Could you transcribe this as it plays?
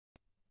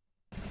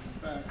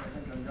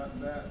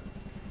got that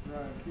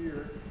right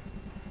here.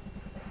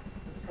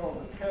 It's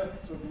called The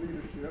Tests of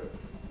Leadership.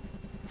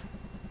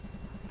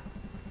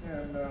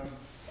 And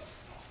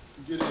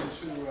get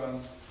into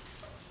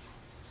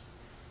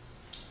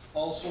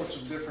all sorts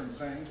of different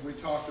things. We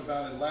talked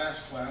about it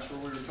last class where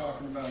we were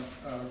talking about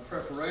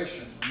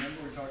preparation.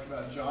 Remember, we talked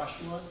about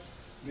Joshua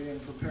being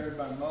prepared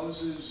by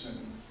Moses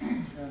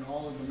and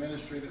all of the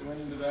ministry that went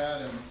into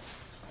that, and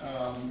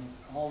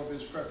all of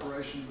his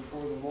preparation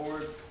before the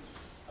Lord.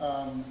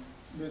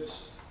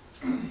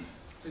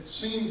 It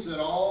seems that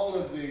all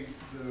of the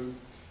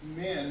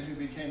men who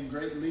became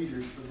great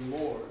leaders for the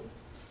Lord,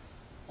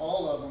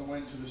 all of them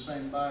went to the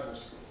same Bible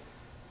school.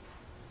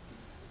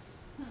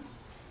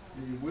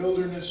 The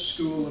Wilderness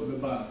School of the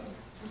Bible.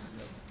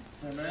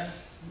 Amen?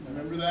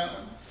 Remember that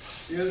one?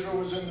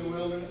 Israel was in the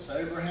wilderness.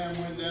 Abraham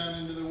went down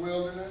into the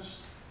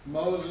wilderness.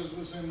 Moses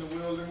was in the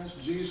wilderness.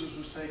 Jesus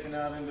was taken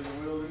out into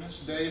the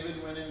wilderness.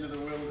 David went into the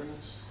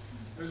wilderness.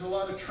 There's a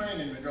lot of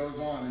training that goes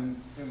on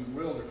in the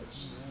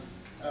wilderness.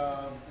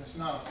 It's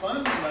not a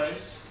fun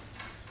place.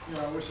 You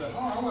know, we say,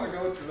 oh, I want to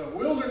go to the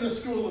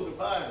Wilderness School of the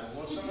Bible.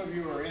 Well, some of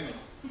you are in it.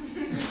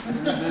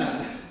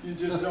 You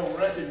just don't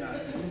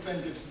recognize it. You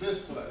think it's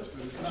this place,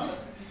 but it's not.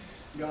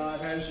 God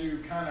has you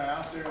kind of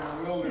out there in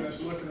the wilderness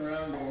looking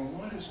around going,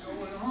 what is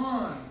going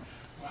on?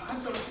 Well, I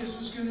thought this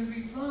was going to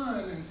be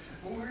fun, and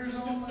well, where's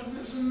all of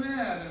this and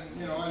that?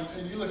 And, you know,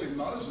 and you look at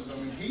Moses, I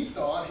mean, he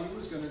thought he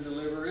was going to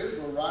deliver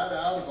Israel right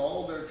out of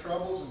all of their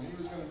troubles, and he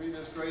was going to be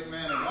this great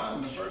man of God.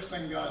 And the first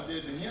thing God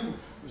did to him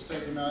was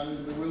take him out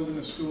into the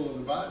Wilderness School of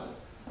the Bible.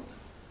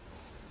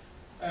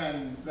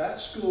 And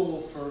that school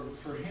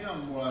for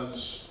him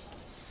was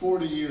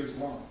 40 years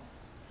long.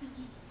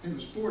 He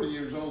was 40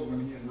 years old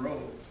when he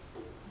enrolled.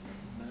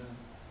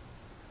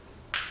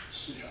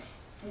 Yeah,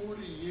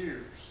 40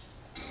 years.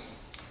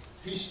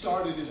 He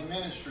started his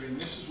ministry, and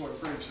this is what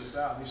freaks us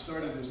out. He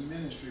started his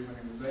ministry when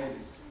he was 80.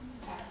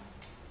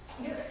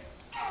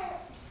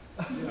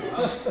 You know,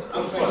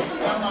 I'm thinking,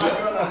 am I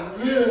going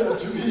to live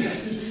to be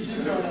 80?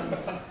 You know,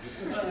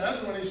 I mean,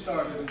 that's when he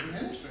started his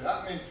ministry. I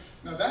mean,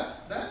 now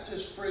that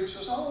just freaks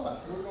us all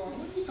out. We're going,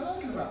 what are you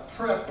talking about?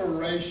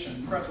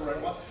 Preparation.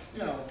 Well,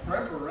 you know,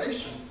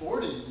 preparation,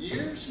 40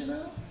 years, you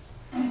know?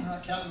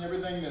 Not counting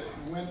everything that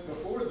went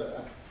before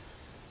that.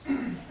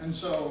 And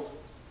so,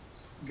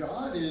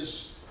 God,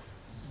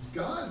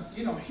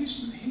 you know,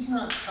 he's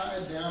not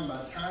tied down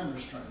by time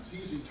restraints.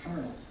 He's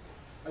eternal.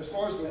 As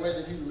far as the way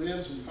that he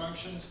lives and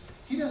functions,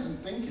 he doesn't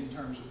think in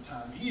terms of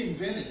time. He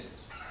invented it.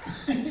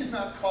 He's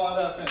not caught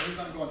up in it. He's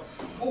not going,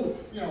 oh,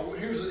 you know,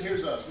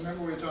 here's us.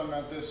 Remember we were talking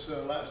about this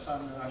last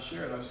time that I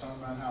shared. I was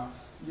talking about how,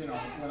 you know,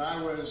 when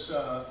I was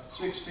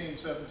 16,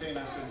 17,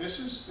 I said, this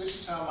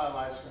is how my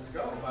life's going to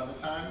go. By the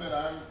time that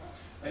I'm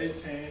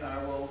 18,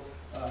 I will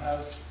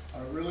have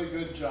a really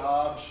good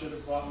job, should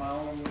have bought my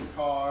own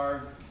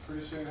car,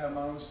 pretty soon have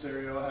my own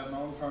stereo, have my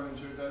own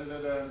furniture,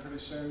 and pretty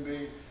soon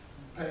be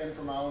paying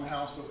for my own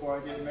house before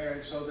I get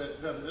married, so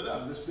that,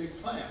 this big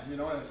plan, you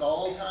know, and it's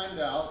all timed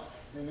out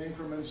in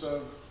increments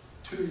of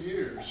 2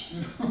 years,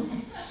 you know.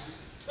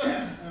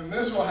 And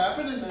this will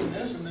happen, and then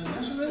this, and then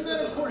this, and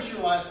then of course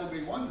your life will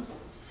be wonderful.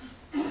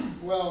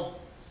 Well,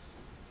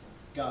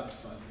 God's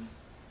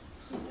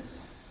funny.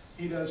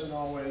 He doesn't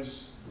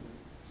always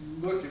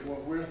look at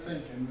what we're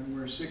thinking when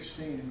we're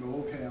 16 and go,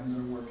 okay, I'm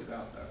going to work it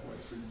out that way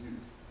for you.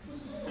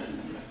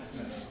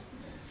 Yeah.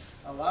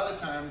 A lot of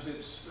times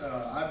it's,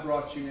 I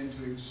brought you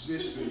into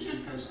existence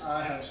because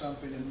I have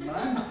something in my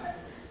mind.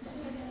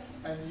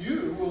 And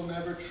you will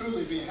never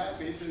truly be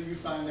happy until you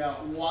find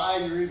out why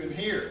you're even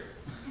here.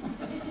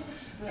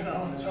 You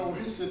know, and so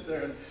we sit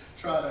there and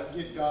try to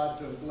get God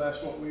to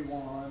bless what we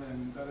want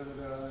and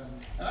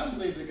And I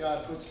believe that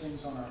God puts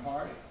things on our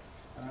heart.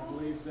 And I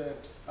believe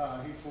that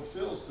he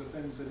fulfills the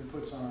things that he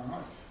puts on our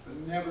heart. But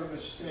never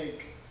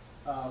mistake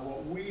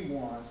what we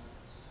want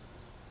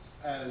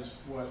as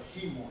what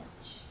he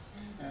wants.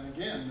 And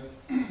again,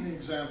 the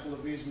example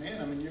of these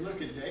men, I mean, you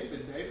look at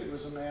David. David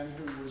was a man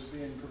who was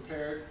being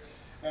prepared,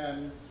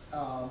 and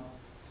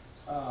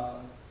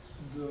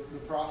the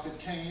prophet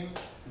came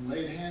and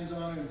laid hands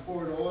on him and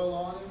poured oil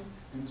on him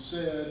and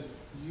said,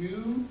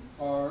 you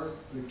are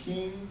the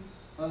king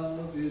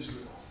of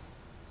Israel.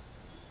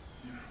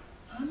 You know,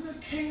 I'm the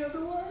king of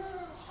the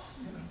world.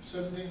 You know,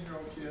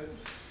 17-year-old kid,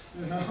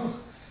 you know,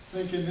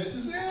 thinking this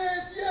is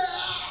it,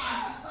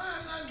 yeah,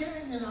 I'm the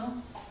king, you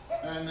know.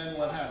 And then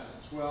what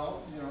happens?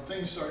 Well, you know,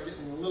 things start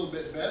getting a little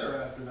bit better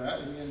after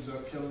that. He ends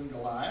up killing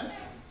Goliath,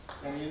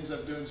 and he ends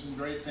up doing some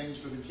great things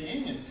for the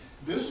king, and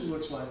this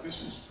looks like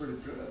this is pretty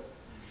good.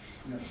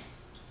 You know.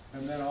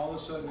 And then all of a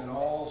sudden it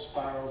all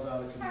spirals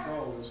out of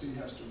control as he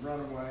has to run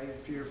away,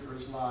 fear for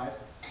his life.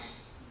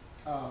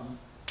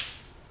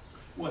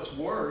 What's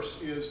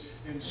worse is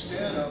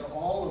instead of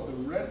all of the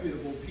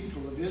reputable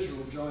people of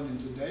Israel joining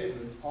to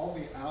David, all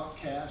the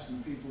outcasts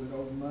and people that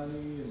owed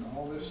money and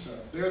all this stuff,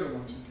 they're the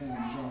ones who came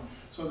to join.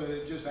 So that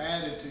it just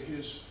added to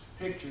his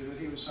picture that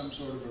he was some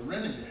sort of a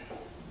renegade.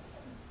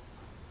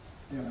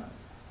 You know.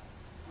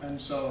 And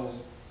so,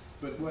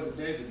 but what did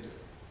David do?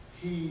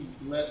 He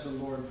let the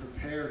Lord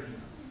prepare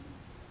him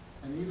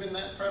And even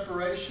that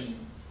preparation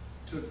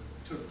took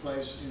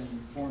place in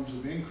forms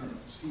of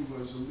increments. He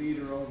was a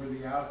leader over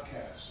the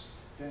outcasts.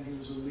 Then he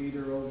was a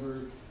leader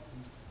over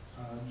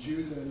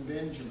Judah and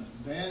Benjamin.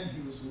 Then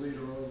he was a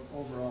leader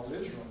over all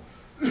Israel.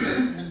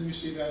 And you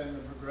see that in the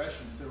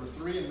progressions. There were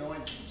 3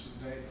 anointings of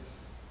David.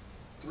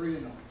 3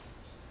 anointings.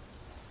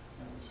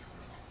 And it was,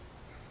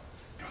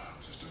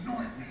 God, just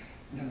anoint me,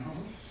 you know.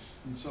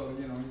 And so,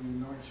 you know, he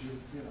anoints you,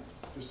 you know,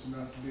 just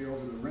enough to be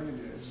over the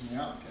renegades and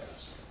the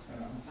outcasts, you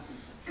know.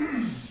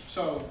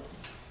 So,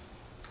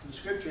 the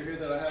scripture here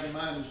that I have in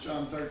mind is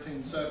John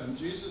 13:7.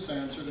 Jesus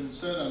answered and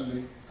said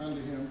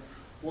unto him,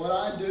 What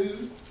I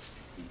do,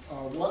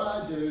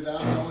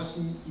 thou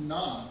knowest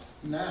not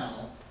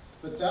now,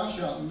 but thou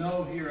shalt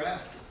know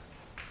hereafter.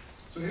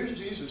 So here's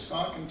Jesus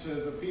talking to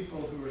the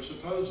people who are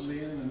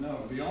supposedly in the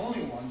know, the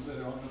only ones that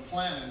are on the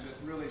planet that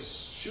really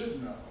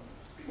should know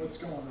what's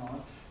going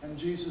on. And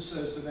Jesus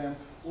says to them,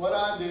 what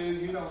I do,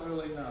 you don't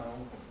really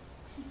know.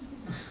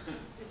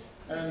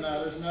 And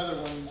there's another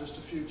one just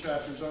a few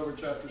chapters over,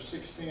 chapter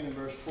 16 and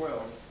verse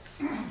 12.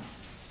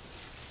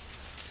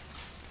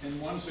 In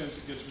one sense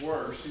it gets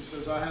worse. He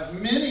says, I have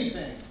many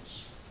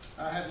things.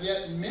 I have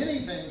yet many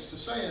things to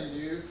say unto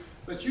you,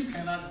 but you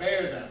cannot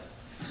bear them.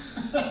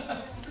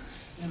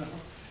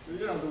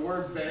 You know the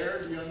word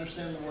bear. Do you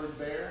understand the word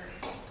bear?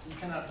 You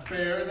cannot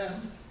bear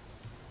them.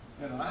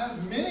 You know, I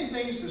have many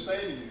things to say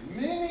to you.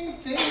 Many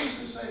things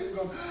to say. You're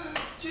going,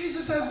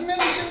 Jesus has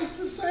many things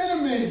to say to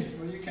me.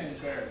 Well, you can't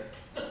bear it.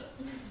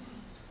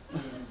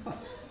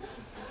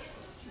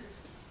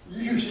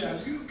 You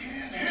can't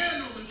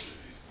handle the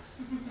truth.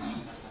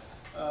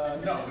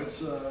 No,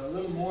 it's a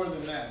little more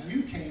than that.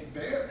 You can't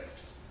bear it.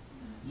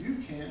 You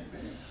can't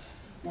bear it.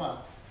 Why?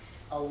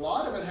 A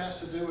lot of it has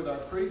to do with our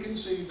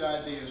preconceived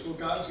ideas. Well,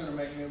 God's going to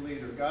make me a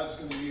leader. God's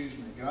going to use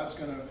me. God's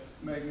going to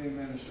make me a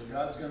minister.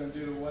 God's going to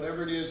do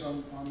whatever it is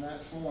on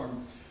that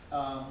form.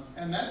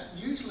 And that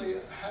usually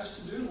has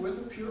to do with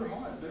a pure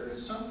heart. There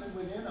is something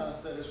within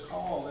us that is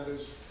called, that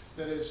is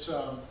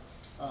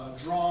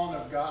drawn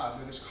of God,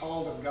 that is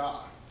called of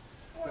God.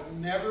 But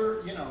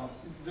never,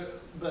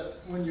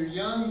 but when you're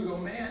young, you go,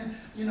 man,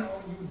 you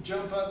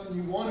jump up and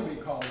you want to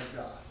be called of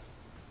God.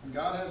 And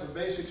God has a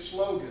basic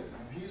slogan.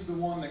 He's the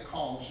one that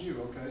calls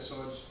you, okay?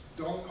 So it's,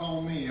 don't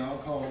call me, I'll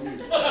call you.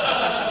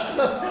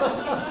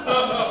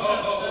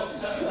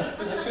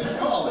 Because it's his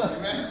calling,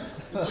 amen?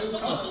 It's his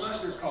calling,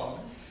 not your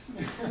calling.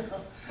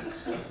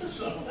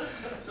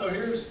 So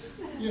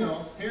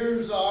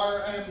here's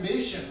our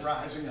ambition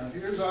rising up.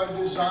 Here's our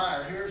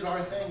desire. Here's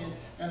our thing.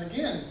 And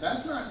again,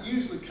 that's not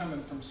usually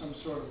coming from some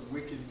sort of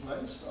wicked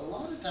place. A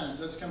lot of times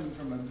that's coming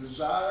from a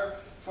desire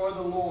for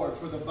the Lord,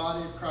 for the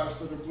body of Christ,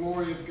 for the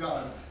glory of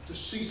God, to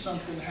see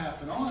something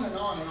happen, on and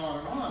on and on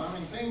and on. I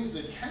mean, things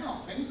that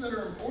count, things that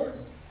are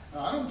important.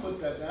 Now, I don't put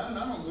that down, and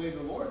I don't believe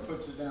the Lord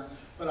puts it down,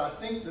 but I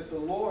think that the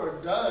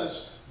Lord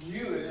does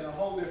view it in a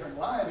whole different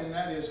light, and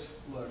that is,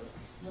 look,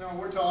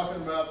 we're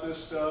talking about this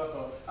stuff.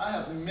 I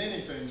have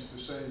many things to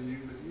say to you,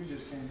 but you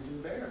just can't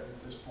even bear it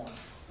at this point.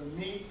 The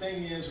neat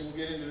thing is, and we'll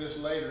get into this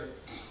later,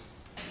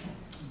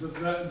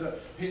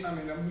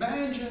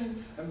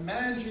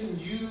 imagine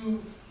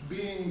you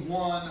being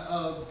one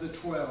of the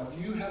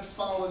 12. You have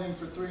followed him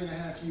for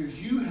 3.5 years.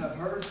 You have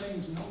heard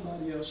things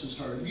nobody else has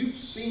heard. You've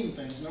seen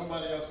things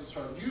nobody else has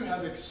heard. You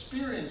have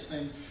experienced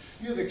things.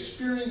 You have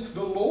experienced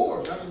the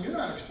Lord. I mean, you're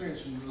not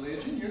experiencing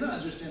religion. You're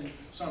not just in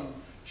some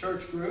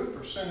church group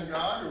or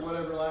synagogue or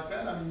whatever like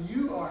that. I mean,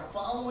 you are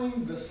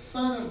following the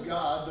Son of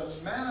God,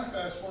 the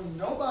manifest one.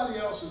 Nobody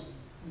else has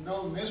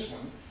known this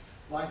one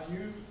like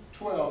you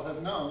 12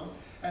 have known.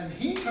 And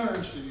he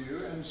turns to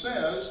you and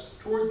says,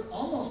 toward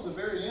almost the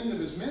very end of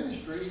his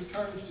ministry, he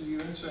turns to you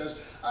and says,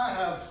 I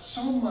have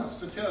so much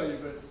to tell you,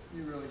 but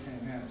you really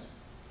can't handle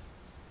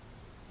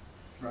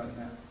it right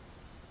now.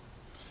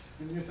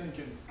 And you're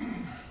thinking,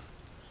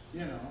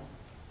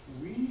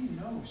 we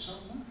know so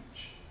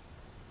much.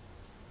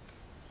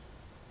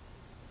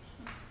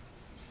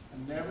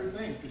 And never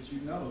think that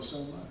you know so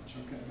much.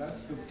 Okay,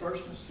 that's the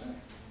first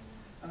mistake.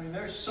 I mean,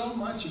 there's so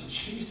much of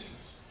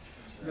Jesus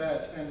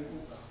that, and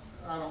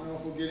I don't know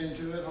if we'll get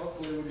into it.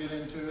 Hopefully we'll get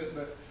into it.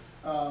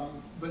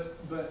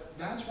 But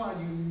that's why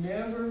you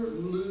never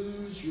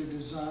lose your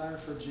desire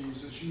for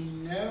Jesus. You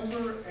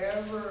never,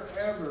 ever,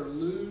 ever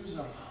lose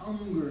a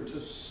hunger to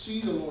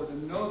see the Lord, to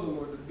know the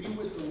Lord, to be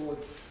with the Lord,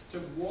 to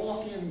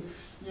walk in,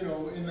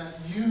 in that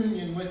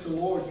union with the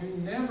Lord. You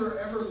never,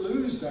 ever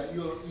lose that.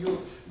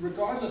 You'll,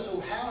 regardless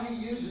of how he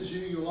uses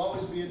you, you'll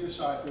always be a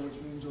disciple, which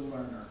means a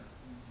learner.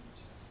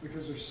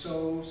 Because there's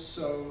so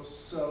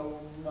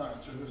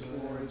much of this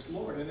glorious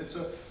Lord. And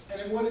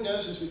what it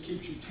does is it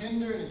keeps you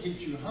tender, and it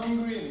keeps you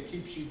hungry, and it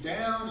keeps you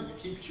down, and it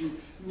keeps you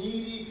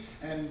needy.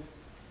 And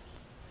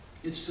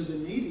it's to the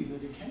needy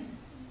that he came.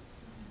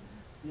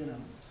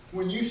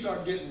 When you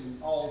start getting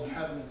all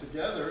having it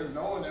together and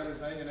knowing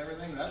everything,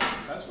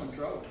 that's when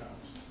trouble comes.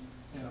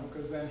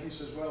 Because then he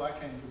says, well, I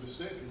came for the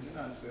sick, and you're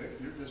not sick,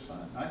 you're just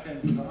fine. I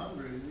came for the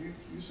hungry, and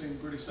you seem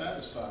pretty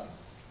satisfied.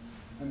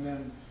 And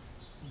then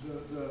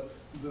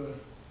the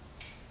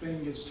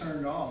thing gets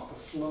turned off, the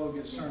flow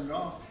gets turned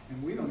off,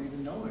 and we don't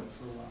even know it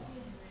for a while.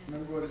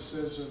 Remember what it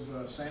says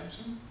of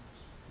Samson?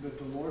 That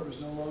the Lord was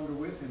no longer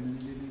with him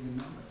and he didn't even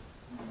know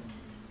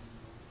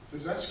it.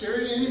 Is that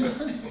scary to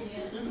anybody?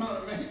 You know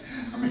what I mean?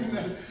 I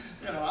mean,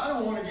 you know, I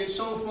don't want to get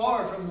so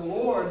far from the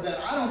Lord that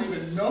I don't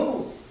even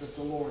know that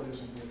the Lord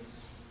isn't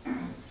with me.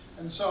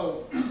 And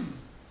so,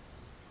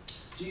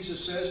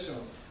 Jesus says to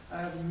him,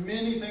 I have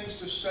many things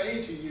to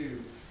say to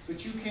you,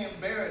 but you can't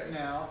bear it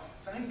now.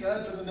 Thank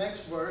God for the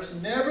next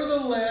verse.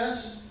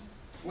 Nevertheless,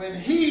 when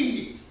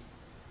He,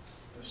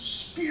 the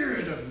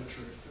Spirit of the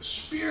truth, the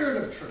Spirit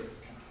of truth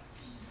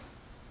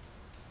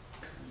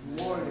comes.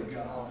 Glory to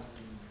God.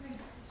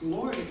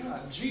 Glory to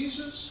God.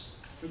 Jesus,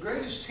 the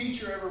greatest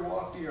teacher ever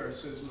walked the earth,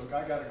 says, look,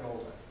 I got to go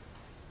away.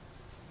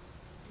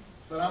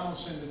 But I'm going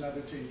to send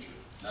another teacher.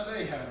 Now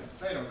they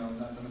don't know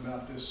nothing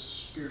about this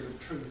Spirit of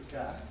truth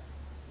guy.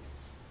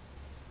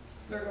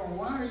 They're going,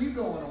 why are you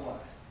going away?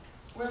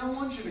 Well, I don't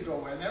want you to go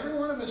away. And every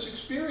one of us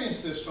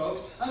experience this,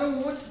 folks. I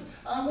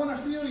want to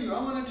feel you.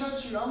 I want to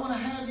touch you. I want to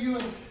have you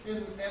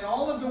in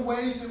all of the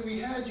ways that we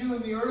had you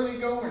in the early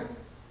going.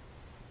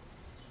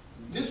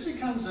 This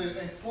becomes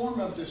a form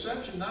of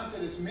deception, not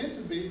that it's meant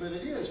to be, but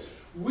it is.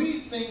 We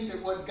think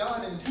that what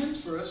God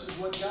intends for us is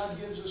what God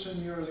gives us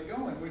in the early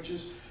going, which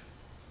is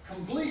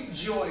complete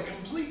joy,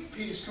 complete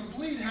peace,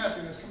 complete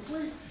happiness,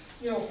 complete,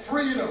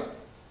 freedom.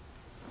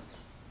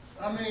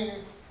 I mean,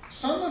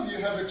 some of you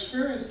have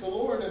experienced the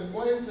Lord in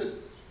ways that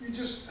you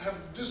just have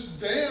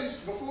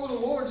danced before the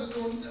Lord, just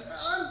going,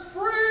 I'm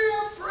free,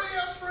 I'm free,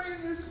 I'm free.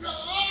 And it's,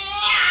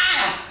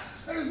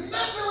 there's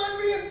nothing like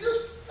being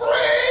just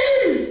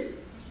free.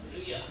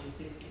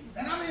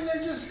 And I mean,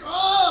 they're just,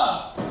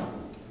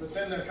 But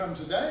then there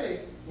comes a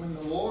day when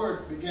the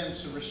Lord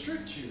begins to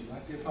restrict you,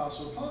 like the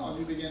Apostle Paul, and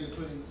you begin to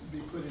be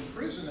put in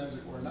prison, as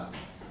it were. There are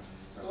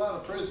a lot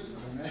of prisons,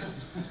 amen?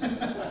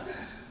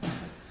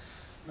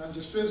 Not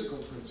just physical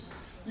prison.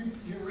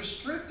 You're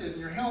restricted and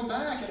you're held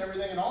back and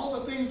everything, and all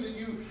the things that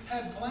you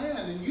had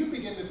planned, and you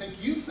begin to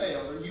think you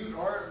failed, or you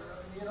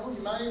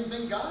might even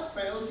think God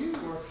failed you,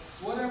 or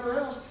whatever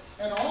else.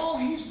 And all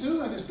He's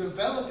doing is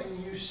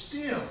developing you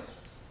still.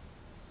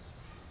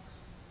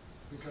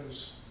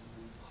 Because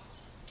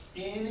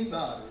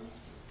anybody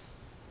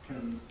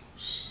can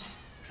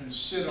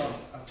sit on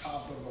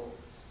top of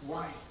a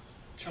white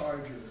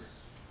Charger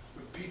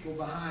with people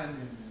behind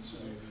them and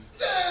say,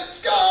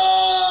 let's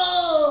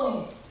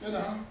go!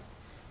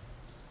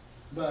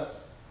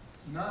 But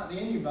not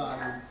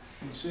anybody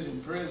can sit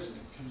in prison,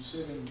 can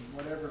sit in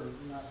whatever,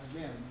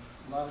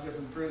 a lot of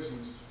different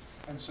prisons,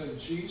 and say,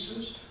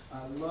 Jesus,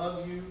 I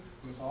love you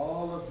with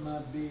all of my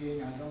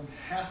being. I don't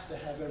have to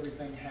have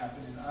everything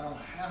happening. I don't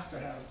have to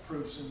have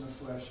proofs in the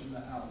flesh and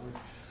the outward.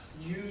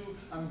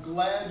 I'm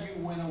glad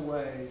you went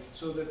away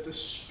so that the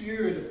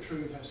Spirit of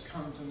truth has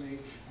come to me,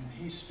 and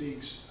He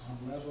speaks on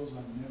levels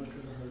I never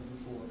could have heard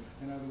before.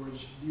 In other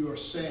words, you are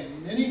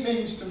saying many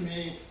things to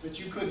me that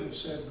you couldn't have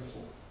said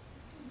before.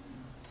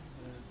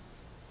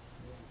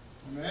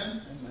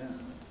 Amen? Amen.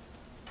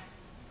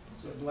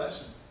 It's a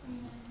blessing.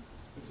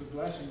 It's a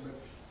blessing, but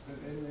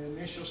in the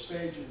initial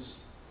stages,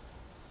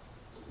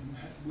 in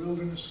that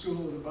wilderness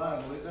school of the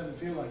Bible, it doesn't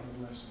feel like a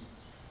blessing.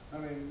 I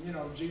mean,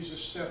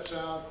 Jesus steps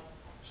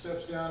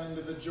down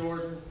into the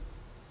Jordan,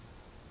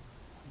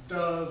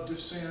 dove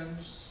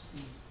descends,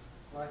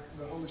 like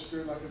the Holy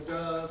Spirit, like a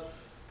dove.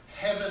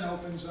 Heaven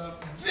opens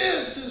up.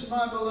 This is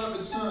my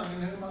beloved Son,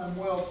 in whom I'm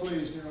well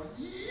pleased.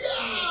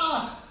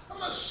 Yeah!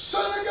 I'm a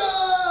Son of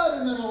God!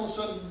 And then all of a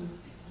sudden,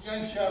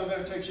 yanks you out of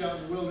there, takes you out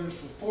in the wilderness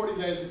for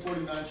 40 days and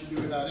 40 nights. You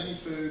do without any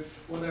food,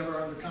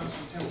 whatever, under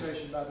constant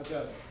temptation by the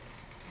devil.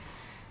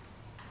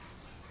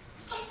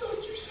 I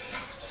thought you said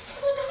I was the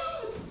Son of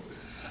God.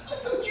 I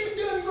thought you'd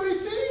done great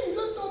things.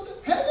 I thought the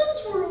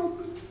heavens were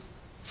open.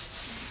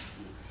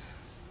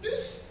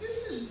 This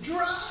is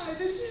dry.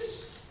 This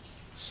is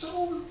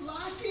so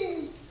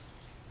lacking.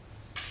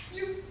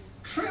 You've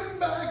trimmed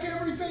back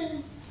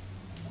everything.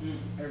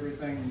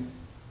 Everything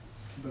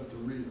but the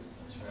real.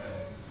 That's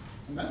right.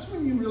 And that's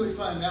when you really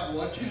find out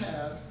what you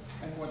have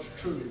and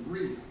what's truly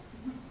real.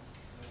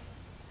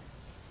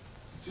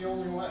 It's the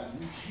only way.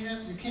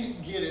 You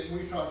can't get it.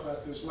 We talked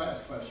about this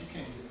last class. You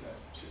can't get that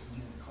sitting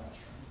here in the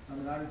classroom. I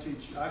mean, I can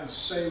teach you. I can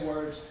say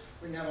words.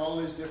 We can have all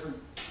these different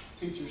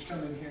teachers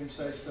come in here and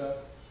say stuff,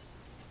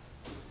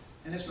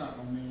 and it's not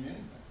going to mean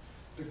anything.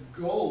 The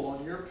goal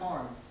on your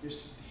part is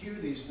to hear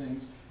these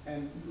things,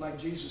 and like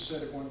Jesus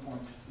said at one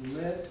point,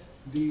 let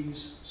these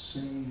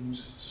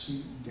sayings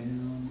sink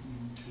down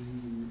into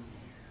your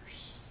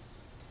ears.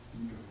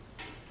 You go,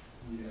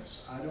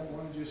 yes, I don't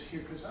want to just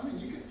hear, because I mean,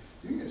 you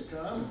can just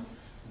come and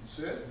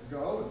sit and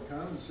go and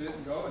come and sit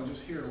and go and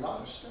just hear a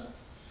lot of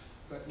stuff.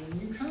 But when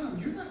you come,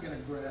 you're not going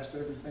to grasp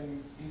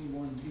everything any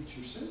one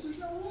teacher says. There's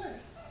no way.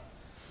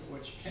 But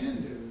what you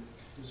can do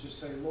is just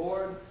say,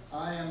 Lord,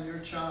 I am your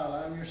child,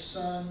 I am your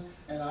son,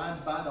 and I,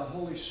 by the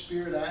Holy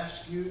Spirit,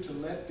 ask you to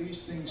let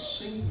these things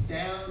sink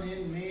down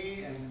in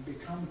me and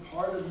become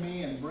part of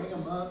me and bring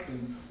them up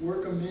and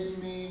work them in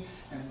me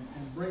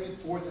and bring it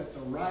forth at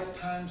the right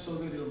time so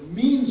that it'll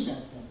mean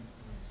something.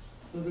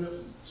 So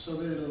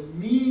that it'll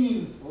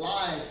mean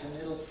life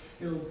and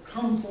it'll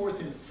come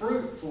forth in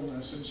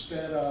fruitfulness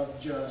instead of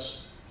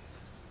just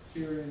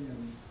hearing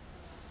and,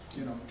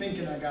 you know,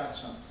 thinking I got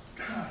something.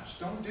 Gosh,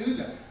 don't do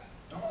that.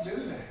 Don't do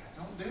that.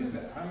 Don't do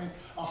that. I mean,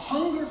 a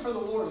hunger for the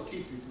Lord will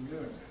keep you from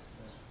doing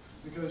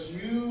that. Because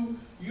you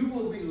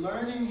will be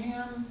learning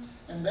Him,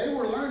 and they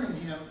were learning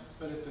Him,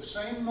 but at the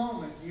same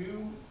moment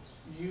you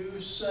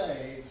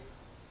say,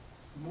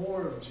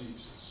 more of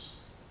Jesus.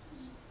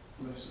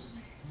 Listen to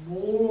me.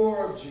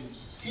 More of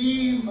Jesus.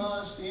 He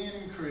must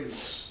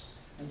increase.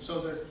 And so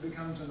there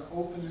becomes an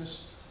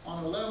openness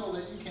on a level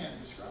that you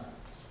can't describe.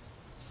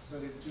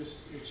 But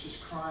it's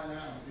just crying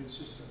out. It's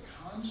just a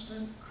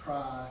constant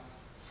cry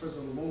for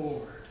the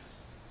Lord.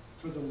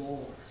 For the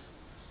Lord.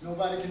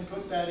 Nobody can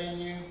put that in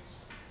you.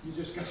 You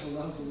just got to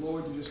love the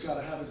Lord. You just got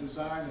to have a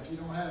desire. And if you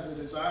don't have the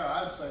desire,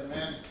 I'd say,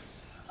 man,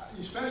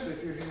 especially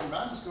if you're here in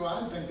Bible school,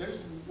 I'd think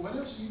what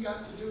else you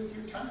got to do with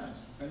your time?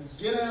 And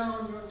get down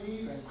on your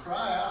knees and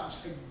cry out and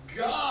say,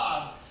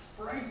 God,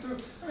 break through.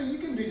 I mean, you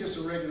can be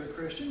just a regular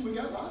Christian. We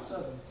got lots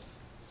of them.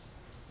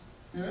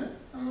 You know?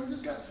 I mean, we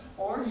just got,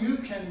 or you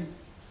can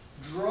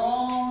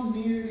draw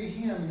near to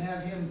Him and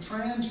have Him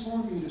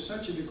transform you to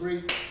such a degree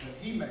that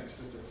He makes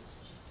the difference.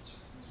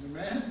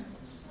 Amen?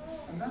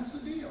 And that's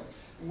the deal.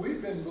 And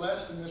we've been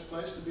blessed in this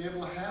place to be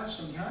able to have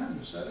some time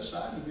to set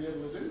aside to be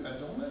able to do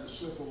that. Don't let it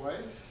slip away.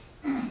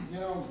 You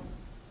know,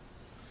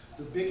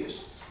 the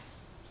biggest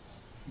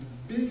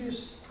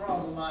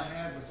problem I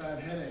had with that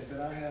headache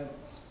that I had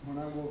when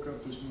I woke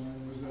up this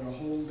morning was that a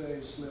whole day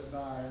slipped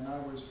by and I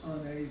was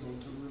unable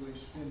to really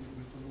spend it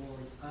with the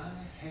Lord. I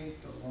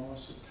hate the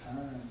loss of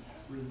time.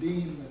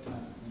 Redeem the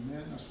time.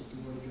 Amen? That's what the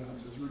Word of God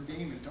says.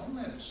 Redeem it. Don't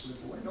let it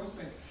slip away. Don't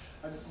think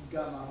I've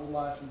got my whole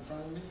life in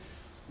front of me.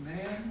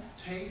 Man,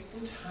 take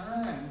the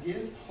time.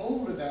 Get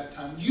hold of that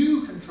time.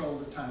 You control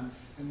the time.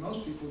 And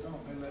most people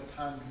don't. They let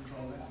time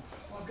control them.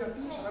 Well, I've got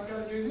this, and I've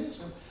got to do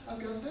this, and I've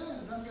got that,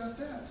 and I've got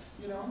that.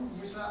 You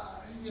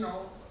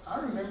know, I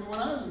remember when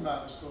I was in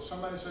Bible school,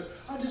 somebody said,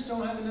 I just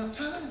don't have enough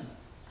time.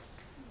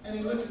 And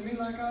he looked at me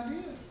like I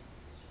did.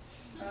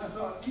 And I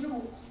thought, you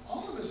know,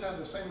 all of us have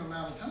the same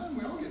amount of time.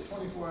 We all get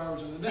 24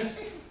 hours in a day.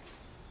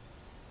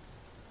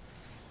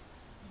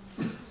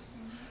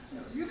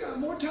 You got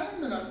more time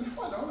than I do.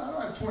 No, I don't. I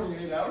don't have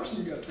 28 hours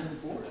and you got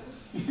 24.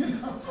 You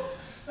know,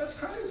 that's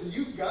crazy.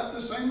 You've got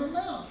the same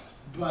amount.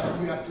 But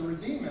you have to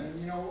redeem it. And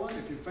you know what?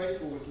 If you're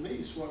faithful with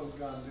least, what will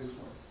God do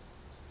for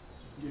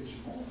you? He gives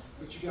you more.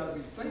 But you got to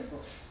be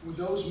faithful. With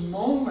those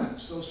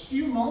moments, those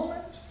few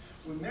moments,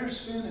 when they're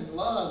spent in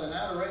love and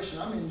adoration,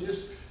 I mean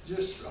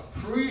just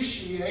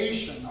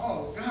appreciation.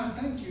 Oh, God,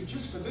 thank you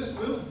just for this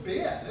little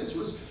bit. This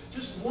was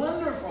just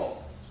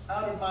wonderful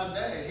out of my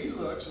day. He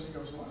looks and he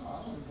goes, wow,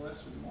 I want to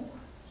bless you more.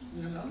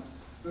 You know?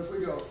 But if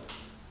we go,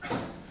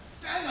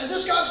 dang, I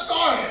just got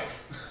started.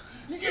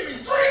 You give me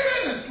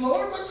 3 minutes,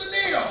 Lord. What's the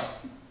deal?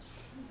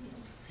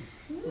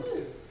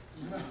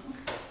 You know?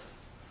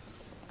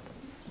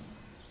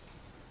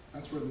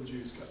 That's where the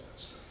Jews got that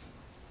stuff.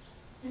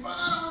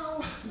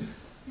 Wow.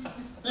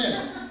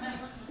 Anyway.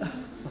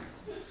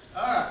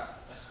 All right.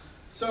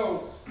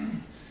 So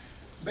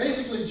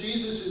basically,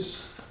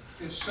 Jesus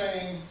is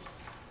saying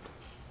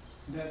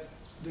that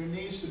there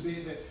needs to be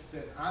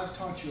that I've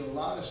taught you a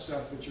lot of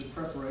stuff, but your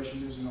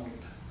preparation isn't over.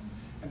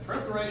 And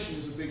preparation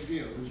is a big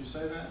deal. Would you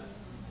say that?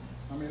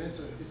 I mean, it's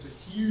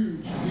a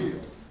huge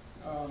deal.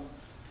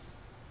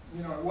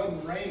 You know, it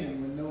wasn't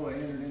raining when Noah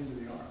entered into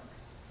the ark,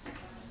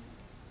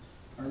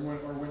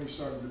 or when he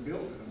started to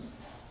build it.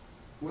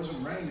 It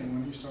wasn't raining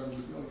when he started to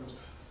build it. He goes,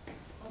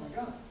 oh my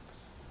God,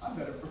 I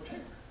better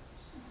prepare.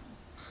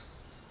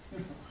 You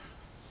know,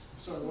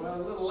 so, well,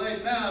 a little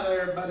late now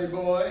there, buddy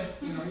boy.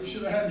 You know, you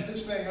should have had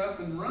this thing up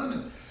and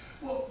running.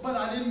 Well, but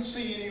I didn't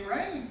see any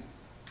rain.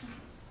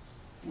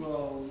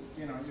 Well,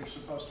 you know, you're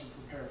supposed to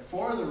prepare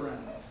for the rain,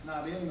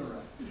 not in the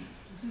rain.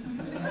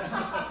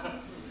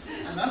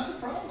 And that's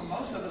the problem.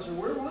 Most of us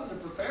we're wanting to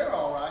prepare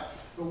all right,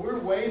 but we're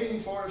waiting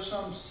for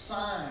some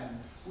sign.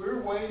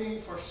 We're waiting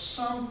for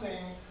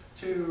something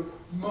to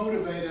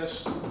motivate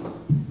us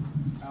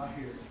out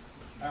here.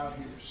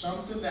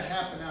 Something to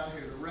happen out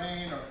here, the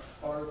rain,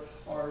 or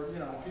you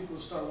know, people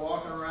start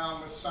walking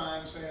around with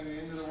signs saying the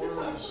end of the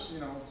world is, you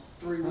know,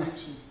 3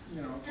 weeks and,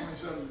 you know,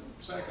 27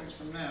 seconds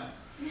from now,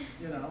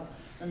 you know,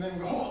 and then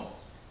go,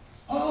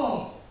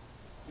 oh,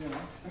 you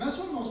know, and that's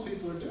what most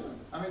people are doing.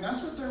 I mean,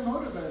 that's what they're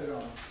motivated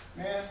on.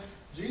 Man,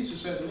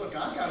 Jesus said, look,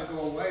 I got to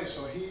go away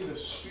so He, the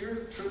Spirit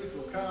of truth,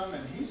 will come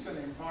and He's going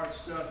to impart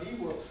stuff. He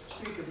will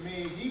speak of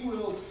me. He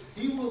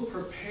will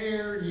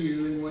prepare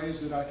you in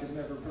ways that I could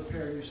never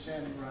prepare you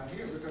standing right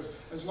here. Because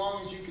as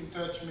long as you can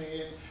touch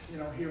me and, you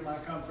know, hear my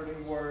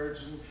comforting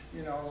words and,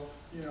 you know,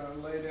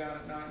 lay down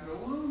at night and go,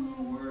 oh,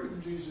 no word.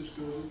 And Jesus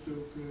goes, it's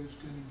okay, it's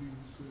going to be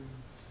okay.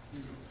 You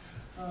go,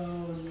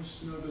 oh, you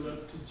snuggle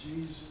up to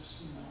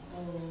Jesus. You know,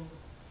 oh,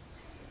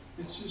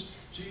 it's just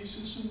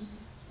Jesus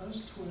and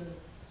us twin.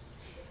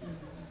 You know,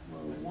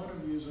 well, one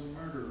of you is a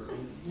murderer.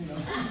 You know.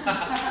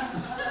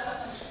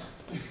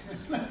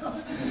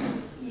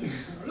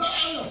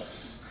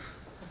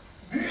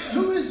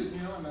 Who is it?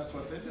 You know, and that's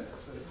what they do.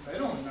 So they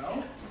don't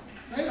know.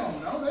 They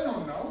don't know. They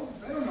don't know.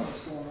 They don't know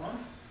what's going on.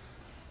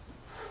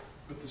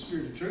 But the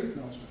Spirit of truth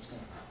knows what's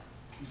going on.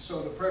 And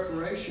so the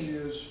preparation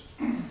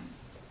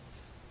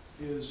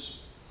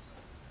is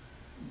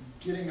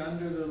getting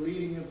under the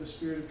leading of the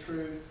Spirit of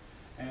truth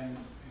and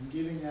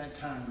giving that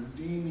time,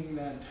 redeeming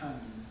that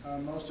time.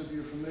 Most of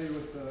you are familiar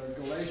with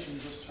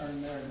Galatians. Let's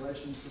turn there.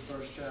 Galatians, the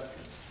 1st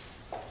chapter.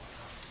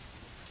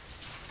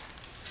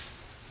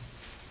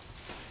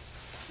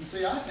 And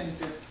see, I think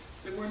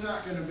that we're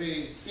not going to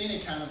be any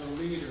kind of a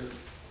leader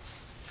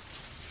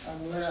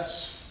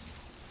unless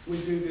we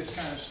do this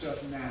kind of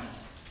stuff now.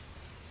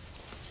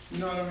 You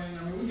know what I mean?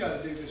 I mean, we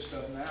got to do this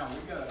stuff now.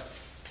 We got to,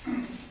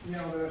 you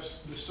know, the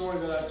story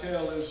that I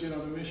tell is, you know,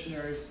 the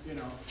missionary, you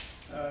know,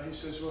 he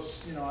says, well,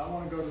 you know, I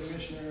want to go to the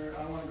missionary,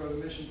 I want to go to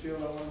the mission field,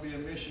 I want to be a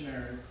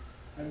missionary.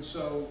 And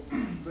so,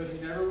 but he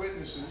never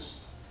witnesses.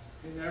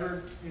 He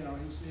never, you know,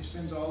 he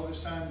spends all of his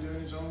time doing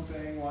his own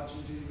thing,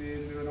 watching TV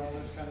and doing all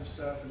this kind of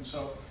stuff. And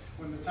so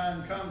when the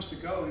time comes to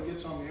go, he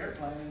gets on the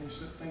airplane and he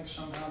thinks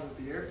somehow that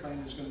the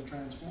airplane is going to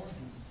transform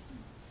him.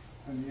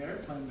 And the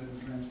airplane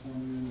doesn't transform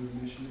you into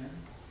a missionary.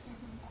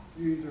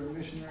 You're either a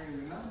missionary or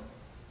you're not.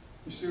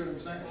 You see what I'm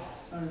saying?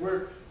 I mean,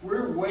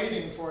 we're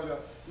waiting for the,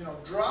 you know,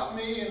 drop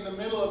me in the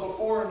middle of a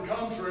foreign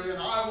country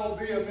and I will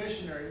be a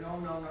missionary. No,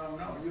 no, no,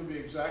 no. You'll be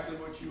exactly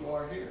what you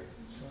are here.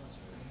 You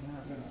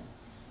know.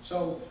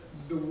 So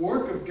the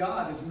work of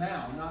God is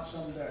now, not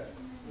someday.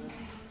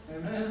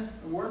 Amen?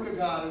 The work of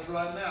God is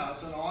right now.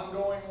 It's an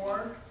ongoing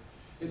work.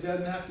 It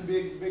doesn't have to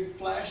be big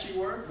flashy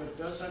work, but it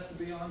does have to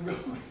be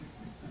ongoing.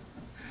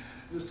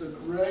 Just a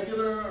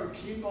regular,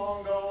 keep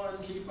on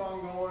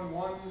going,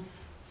 one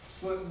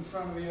foot in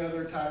front of the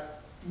other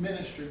type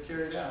ministry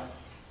carried out.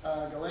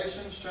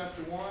 Galatians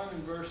chapter 1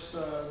 and verse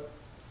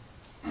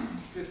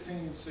 15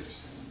 and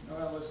 16.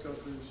 Well, let's go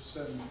through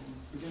 17,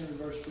 beginning in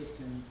verse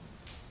 15.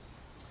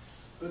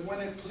 But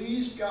when it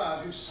pleased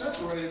God, who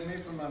separated me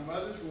from my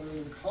mother's womb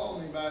and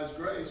called me by his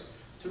grace,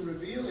 to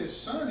reveal his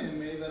Son in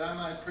me that I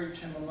might preach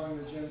him among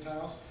the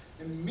Gentiles,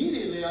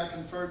 immediately I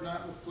conferred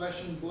not with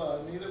flesh and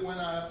blood, neither went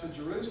I up to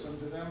Jerusalem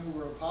to them who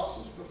were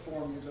apostles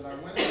before me, but I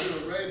went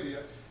into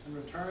Arabia and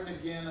returned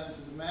again unto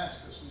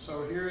Damascus. And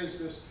so here is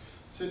this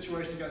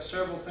situation. You've got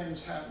several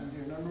things happening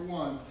here. Number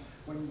one,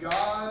 when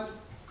God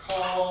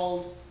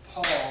called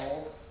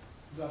Paul,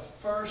 the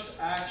first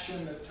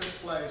action that took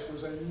place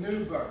was a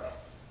new birth.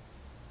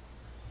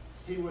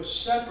 He was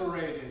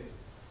separated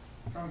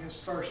from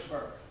his first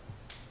birth.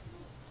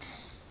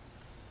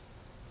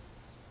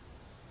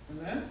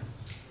 Amen?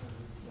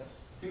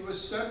 He was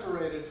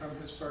separated from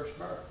his first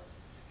birth.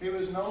 He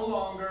was no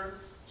longer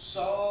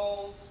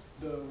Saul,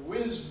 the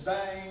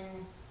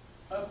whiz-bang,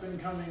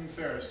 up-and-coming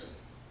Pharisee.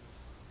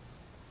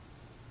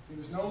 He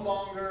was no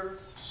longer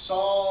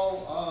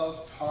Saul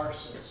of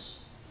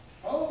Tarsus.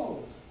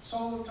 Oh,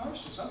 Saul of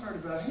Tarsus, I've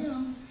heard about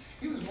him.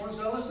 He was more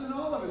zealous than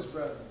all of his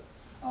brethren.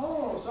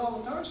 Oh, Saul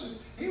of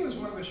Tarsus, he was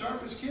one of the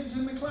sharpest kids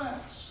in the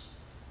class.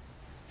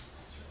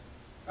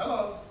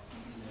 Hello.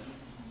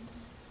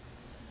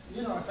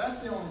 You know, if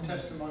that's the only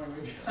testimony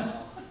we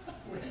got,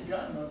 we ain't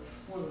got none.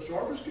 One of the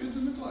sharpest kids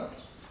in the class.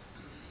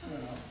 You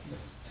know,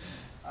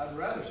 I'd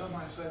rather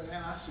somebody say,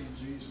 man, I see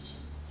Jesus.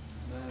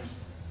 You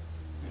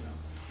know,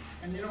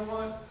 and you know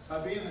what? By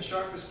being the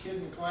sharpest kid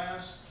in the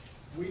class,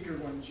 weaker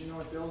ones, you know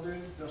what they'll do?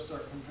 They'll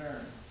start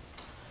comparing.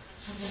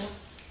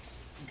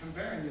 And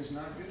comparing is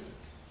not good.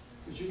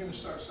 Because you're going to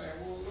start saying,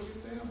 well, look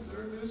at them,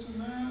 they're this and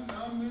that, and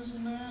I'm this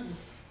and that. And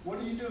what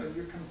are you doing?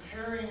 You're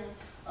comparing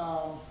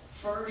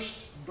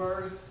first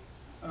birth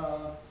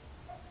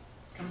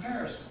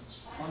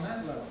comparisons on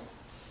that level.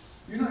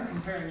 You're not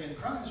comparing in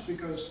Christ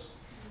because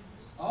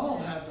all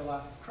have the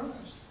life of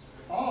Christ.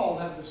 All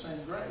have the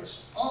same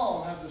grace.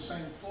 All have the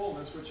same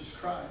fullness, which is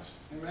Christ.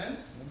 Amen?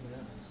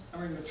 I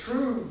mean, the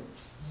true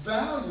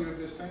value of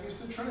this thing is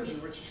the treasure,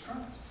 which is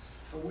Christ.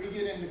 But we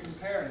get into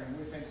comparing and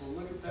we think,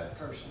 well, look at that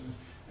person.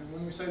 And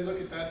when we say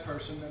look at that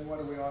person, then what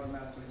do we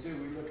automatically do?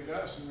 We look at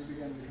us and we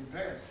begin to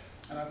compare.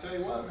 And I tell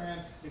you what, man,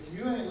 if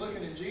you ain't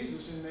looking at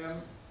Jesus in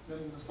them, then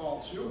the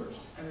fault's yours.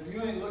 And if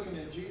you ain't looking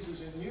at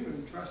Jesus in you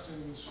and trusting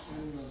in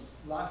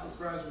the life of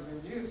Christ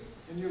within you,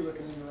 then you're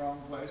looking in the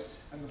wrong place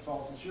and the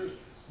fault is yours.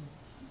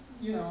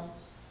 You know,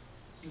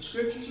 the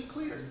scriptures are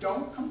clear.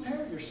 Don't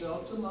compare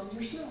yourselves among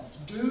yourselves.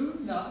 Do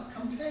not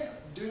compare.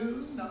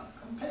 Do not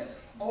compare.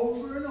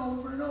 Over and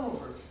over and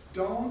over.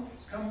 Don't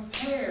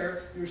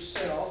compare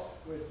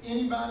yourself with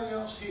anybody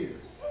else here.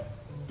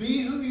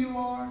 Be who you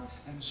are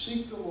and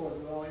seek the Lord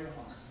with all your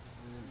heart.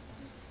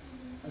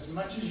 As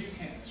much as you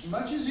can. As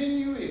much as in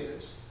you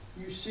is,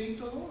 you seek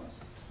the Lord.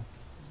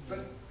 But,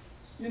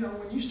 you know,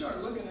 when you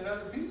start looking at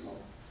other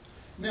people.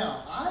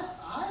 Now,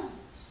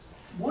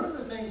 one of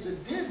the things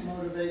that did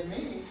motivate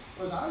me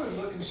was I would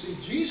look and see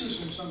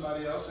Jesus in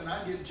somebody else, and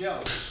I'd get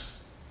jealous.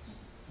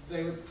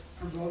 They would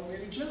provoke me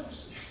to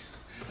jealousy.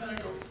 And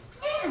I'd go,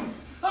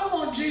 I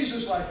want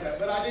Jesus like that.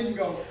 But I didn't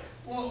go,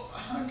 well,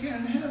 I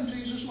can't have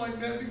Jesus like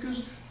that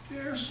because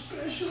they're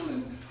special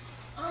and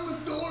I'm a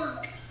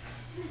dork.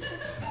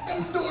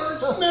 And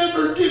dorks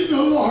never get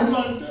the Lord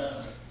like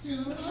that. You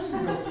know, I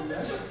didn't go for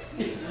that.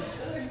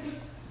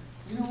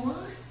 You know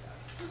why?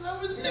 Because I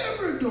was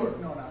never a dork.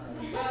 No, not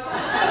really.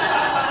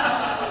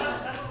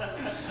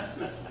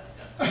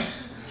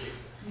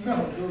 No,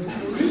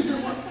 the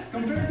reason why,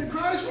 compared to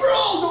Christ, we're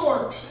all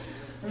dorks.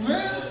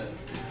 Amen?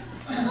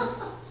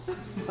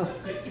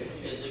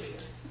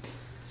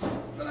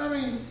 But I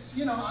mean,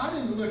 you know, I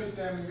didn't look at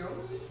them and go,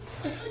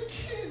 I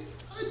can't,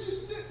 I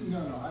just didn't. No,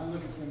 I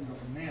look at them and go,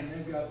 man,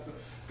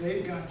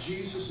 they've got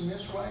Jesus in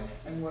this way.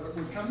 And what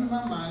would come to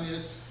my mind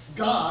is,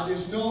 God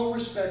is no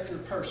respecter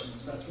of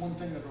persons. That's one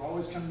thing that will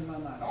always come to my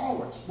mind.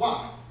 Always.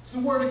 Why? It's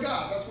the Word of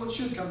God. That's what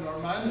should come to our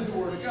mind, is the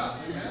Word of God.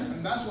 Amen?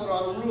 And that's what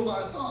ought to rule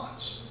our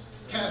thoughts.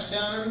 Cast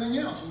down everything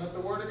else and let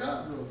the Word of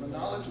God rule. The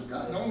knowledge of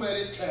God. Don't let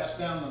it cast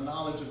down the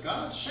knowledge of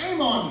God.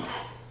 Shame on you.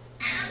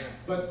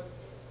 But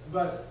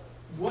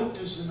what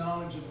does the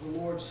knowledge of the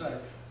Lord say?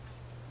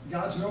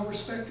 God's no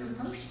respecter of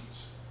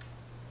persons.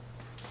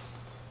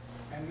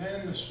 And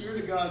then the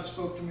Spirit of God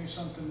spoke to me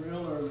something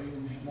real early,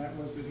 and that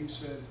was that He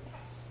said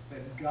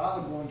that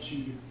God wants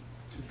you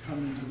to come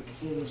into the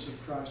fullness of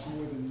Christ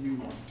more than you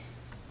want to.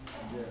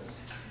 Yes.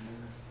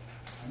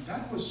 And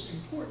that was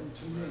important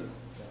to me,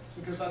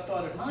 because I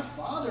thought, if my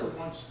Father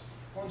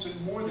wants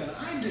it more than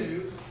I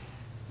do,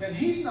 then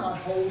He's not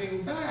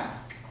holding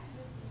back.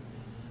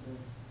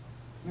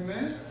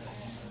 Amen?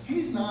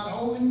 He's not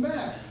holding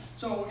back.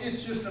 So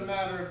it's just a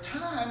matter of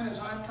time as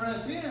I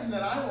press in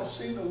that I will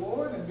see the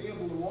Lord and be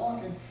able to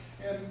walk in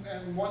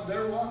what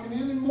they're walking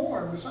in and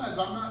more. And besides,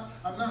 I'm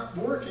not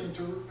working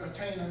to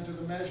attain unto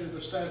the measure of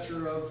the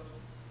stature of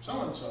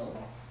so-and-so,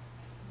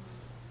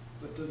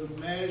 but to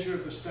the measure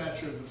of the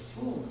stature of the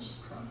fullness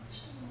of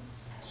Christ.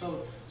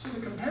 So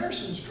the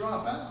comparisons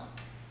drop out.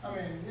 I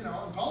mean, you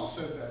know, and Paul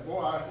said that.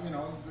 Boy,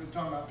 we're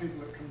talking about people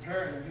that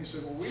comparing, and he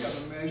said, well, we have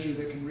a measure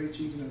that can reach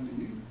even unto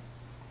you.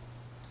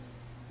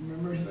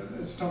 Remember,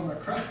 it's talking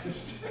about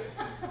Christ.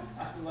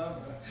 I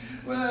love that.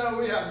 Well,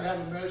 we happen to have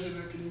a measure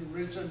that can even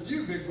reach unto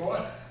you, big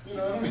boy. You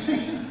know what I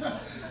mean?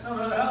 No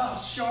matter how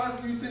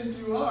sharp you think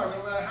you are,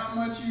 no matter how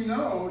much you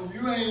know,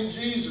 you ain't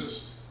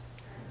Jesus.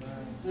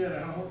 You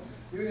know,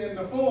 you're in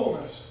the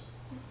fullness.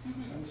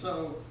 And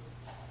so,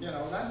 you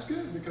know, that's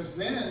good, because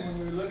then when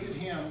we look at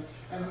Him,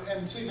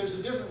 and see, there's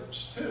a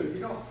difference too. You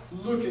don't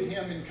look at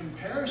Him in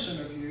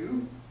comparison of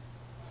you.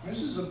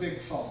 This is a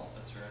big fault.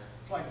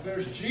 It's like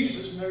there's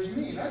Jesus and there's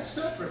me. That's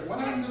separate. What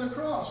happened to the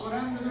cross? What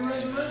happened to the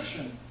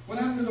resurrection? What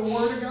happened to the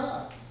Word of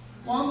God?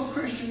 Well, I'm a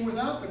Christian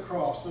without the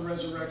cross, the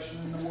resurrection,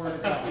 and the Word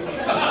of God.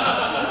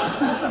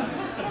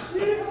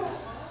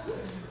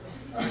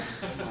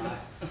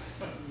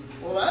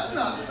 Well, that's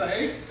not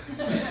safe.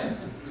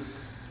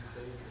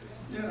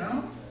 You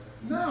know?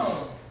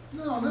 No.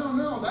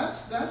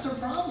 That's a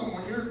problem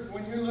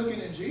when you're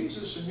looking at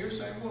Jesus and you're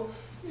saying, well,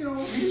 you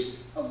know,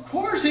 of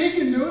course He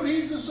can do it.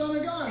 He's the Son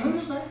of God. Who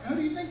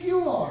do you think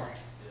you are?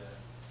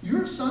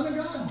 You're a Son of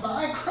God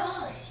by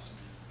Christ.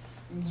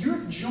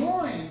 You're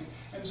joined.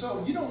 And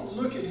so you don't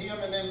look at Him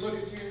and then look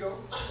at you and go,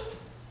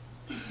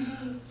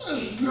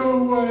 there's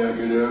no way I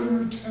could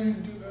ever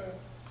attain to that.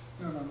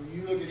 No.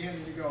 You look at Him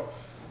and you go,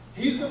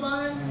 He's the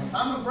vine,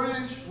 I'm a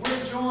branch,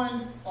 we're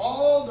joined.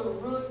 All the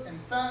root and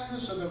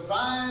fatness of the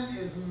vine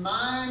is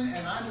mine,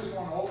 and I just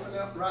want to open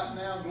up right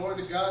now. Glory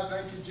to God.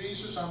 Thank you,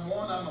 Jesus. I'm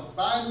one. I'm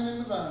abiding in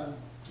the vine.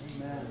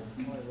 Amen.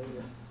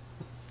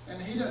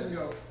 And He doesn't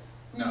go,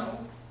 no.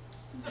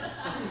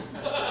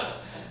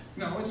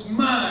 No, it's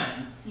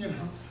mine. You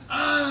know,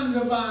 I'm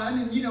the vine,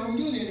 and you don't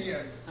get any of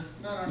it.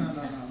 No.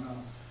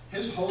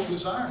 His whole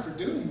desire for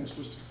doing this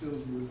was to fill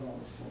you with all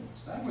the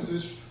fullness. That was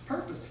His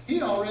purpose.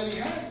 He already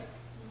had it.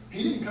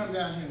 He didn't come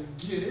down here and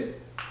get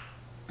it.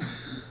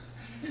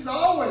 He's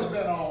always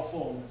been all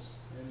fullness.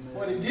 Amen.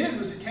 What He did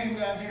was He came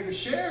down here to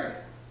share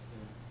it,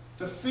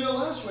 to fill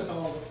us with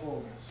all the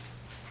fullness.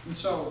 And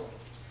so,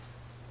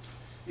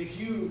 if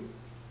you,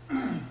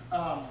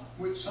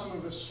 which some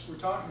of us were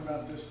talking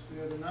about this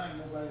the other night,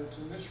 nobody that's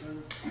in this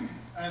room,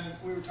 and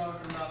we were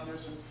talking about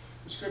this in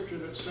the scripture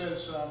that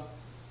says,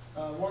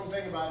 one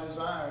thing about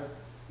desire,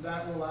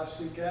 that will I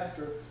seek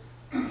after,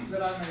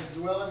 that I may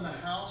dwell in the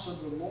house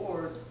of the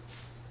Lord,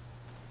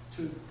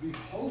 to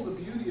behold the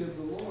beauty of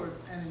the Lord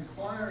and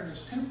inquire in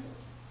His temple.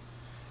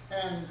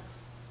 And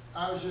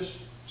I was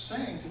just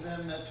saying to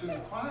them that to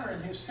inquire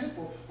in His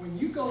temple, when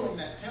you go in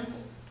that temple,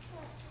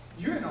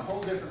 you're in a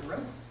whole different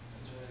realm.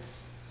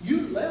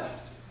 You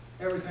left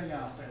everything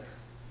out there.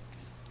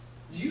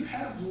 You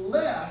have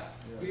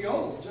left the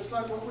old, just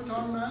like what we're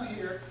talking about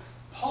here.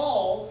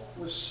 Paul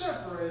was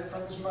separated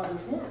from his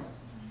mother's womb.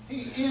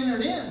 He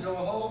entered into a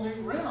whole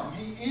new realm.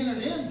 He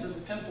entered into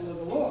the temple of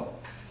the Lord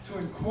to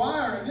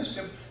inquire in this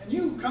temple. And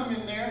you come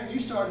in there and you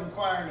start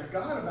inquiring of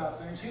God about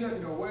things. He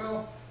doesn't go,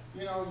 well,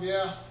 you know,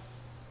 yeah,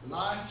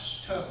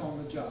 life's tough on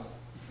the job.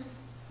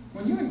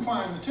 When you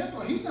inquire in the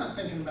temple, he's not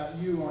thinking about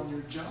you on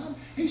your job.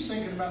 He's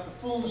thinking about the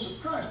fullness of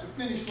Christ, the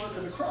finished work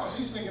of the cross.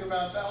 He's thinking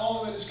about that,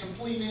 all that is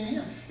complete in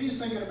him. He's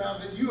thinking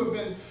about that you've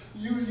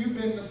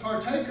been the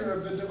partaker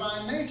of the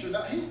divine nature.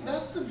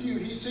 That's the view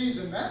he sees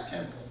in that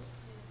temple.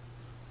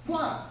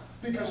 Why?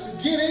 Because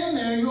to get in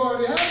there, you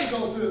already had to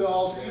go through the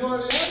altar. You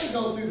already had to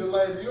go through the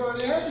labor. You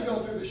already had to go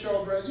through the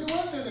showbread. You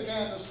went through the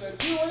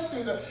candlestick. You went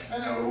through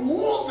and then,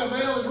 whoop, the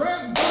veil is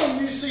rent, and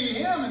boom, you see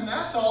him, and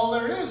that's all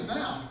there is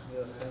now.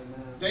 Yes, amen.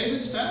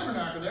 David's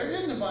tabernacle, there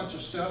isn't a bunch of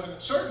stuff, and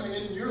it certainly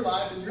isn't your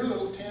life in your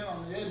little tent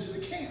on the edge of the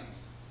camp.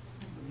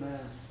 Amen.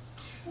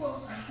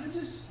 Well, I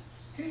just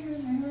came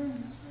in here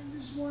and I'm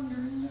just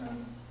wondering,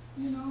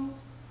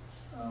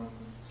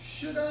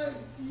 should I,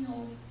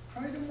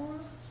 pray tomorrow?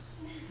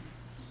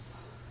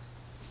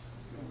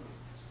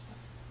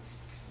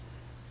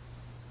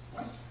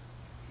 What?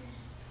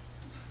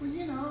 Well,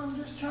 I'm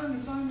just trying to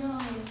find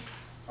out,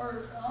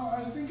 or I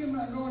was thinking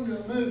about going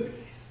to a movie.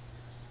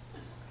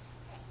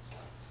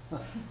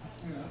 And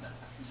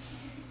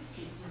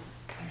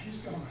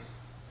he's going,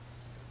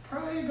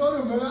 pray, go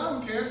to a movie, I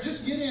don't care.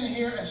 Just get in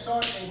here and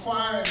start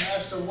inquiring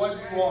as to what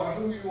you are,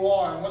 who you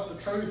are, and what the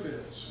truth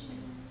is.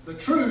 The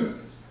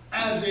truth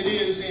as it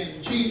is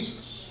in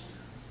Jesus.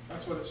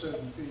 That's what it says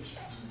in Ephesians.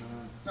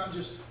 Not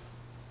just,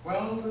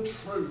 well, the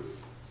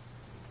truth.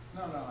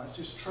 No, it's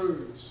just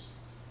truths.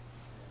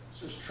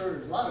 It's just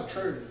truths. A lot of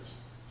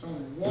truths. There's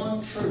only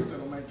one truth that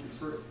will make you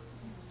free.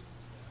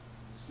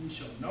 You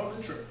shall know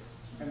the truth.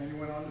 And then he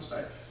went on to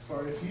say,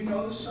 for if you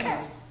know the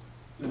Son,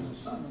 then the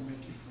Son will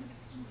make you free.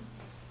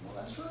 Well,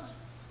 that's right.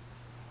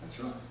 That's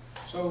right.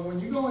 So when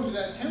you go into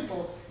that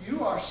temple,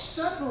 you are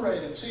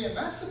separated. See, and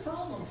that's the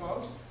problem,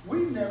 folks.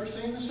 We've never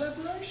seen the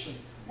separation.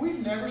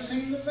 We've never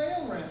seen the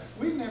veil rent.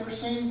 We've never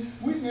seen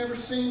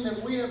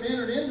that we have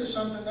entered into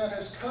something that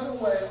has cut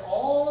away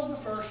all of the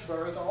first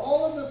birth,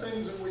 all of the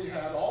things that we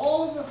had,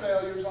 all of the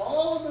failures,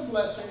 all of the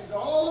blessings,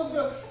 all of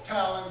the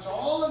talents,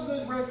 all of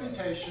the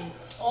reputation,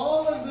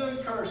 all of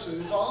the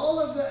curses, all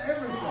of the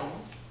everything,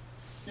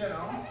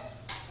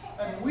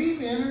 And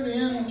we've entered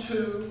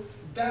into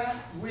that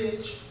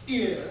which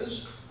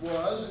is,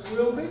 was, and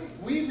will be.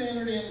 We've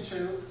entered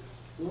into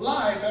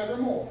life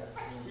evermore,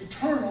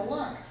 eternal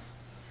life.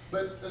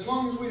 But as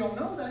long as we don't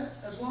know that,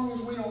 as long as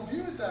we don't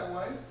view it that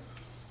way,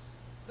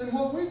 then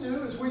what we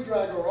do is we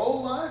drag our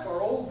old life, our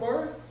old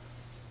birth.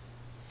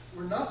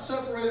 We're not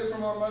separated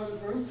from our mother's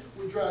womb.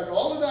 We drag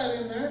all of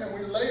that in there and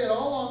we lay it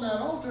all on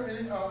that altar. And,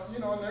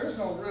 and there is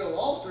no real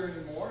altar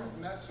anymore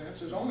in that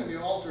sense. There's only the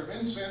altar of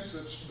incense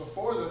that's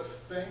before the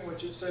thing,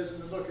 which it says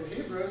in the book of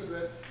Hebrews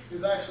that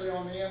is actually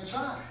on the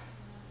inside.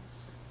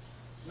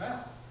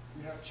 Now,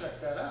 you have to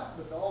check that out.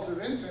 But the altar of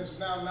incense is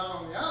now not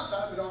on the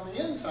outside, but on the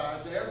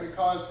inside there,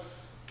 because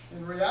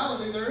in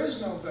reality there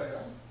is no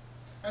veil.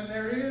 And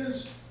there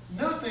is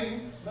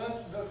nothing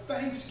but the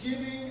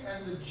thanksgiving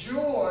and the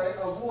joy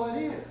of what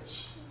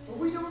is. But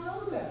we don't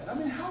know that. I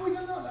mean, how are we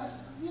going to know that?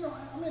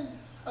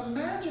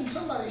 Imagine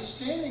somebody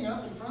standing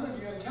up in front of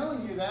you and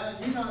telling you that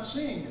and you not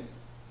seeing it.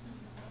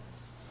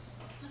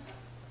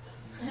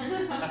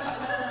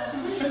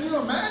 Can you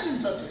imagine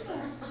such a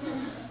thing?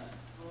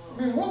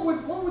 I mean, what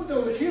would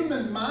the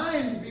human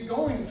mind be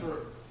going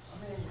through?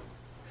 I mean,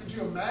 could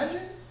you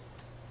imagine?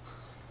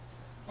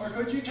 Or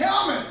could you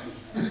tell me?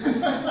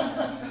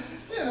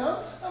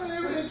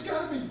 It's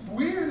got to be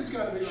weird. It's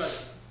got to be like,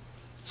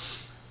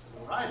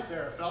 all right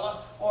there,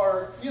 fella.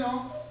 Or,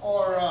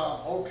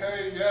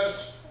 okay,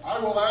 yes, I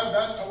will add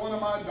that to one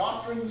of my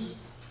doctrines,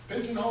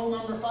 pigeonhole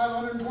number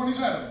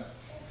 527.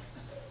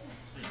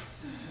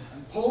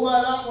 And pull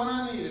that out when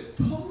I need it.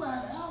 Pull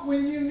that out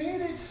when you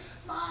need it.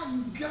 My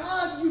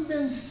God, you've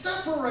been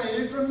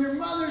separated from your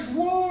mother's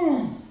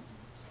womb.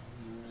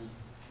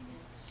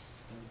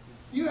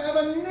 You have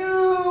a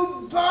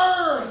new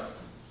birth.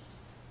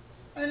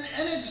 And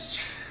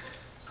it's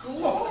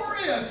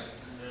glorious.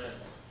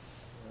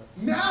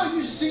 Now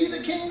you see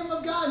the kingdom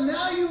of God.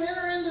 Now you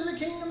enter into the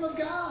kingdom of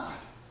God.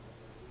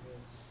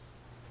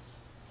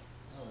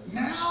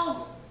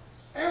 Now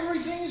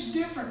everything is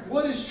different.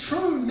 What is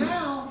true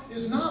now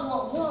is not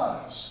what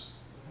was.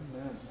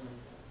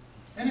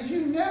 And if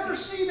you never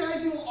see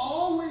that, you'll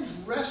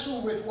always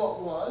wrestle with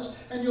what was,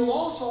 and you'll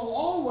also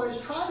always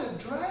try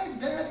to drag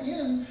that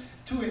in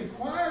to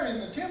inquire in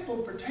the temple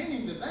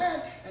pertaining to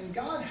that, and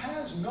God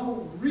has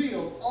no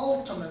real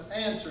ultimate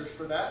answers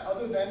for that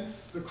other than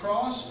the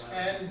cross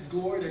and,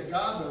 glory to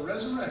God, the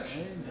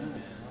resurrection.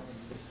 Amen.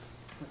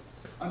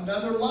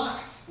 Another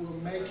life will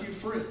make you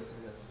free.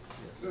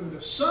 Whom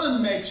the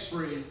Son makes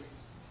free,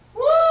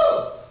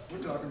 woo!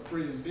 We're talking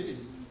free indeed.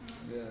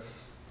 Yes.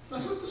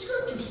 That's what the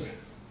Scripture says.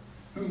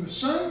 Whom the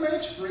Son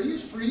makes free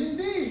is free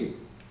indeed.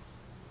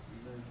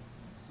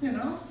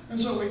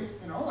 And so and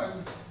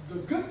the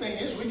good thing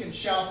is we can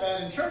shout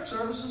that in church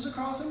services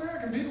across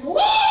America. And people go,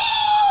 whoa,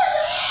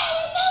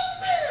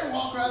 yeah, and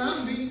walk right out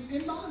and be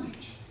in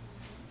bondage.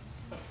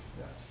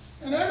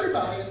 And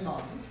everybody in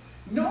bondage.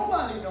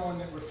 Nobody knowing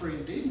that we're free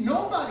indeed.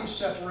 Nobody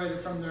separated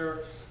from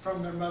their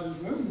mother's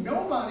womb.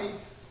 Nobody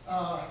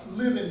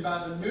living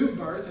by the new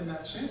birth in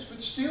that sense,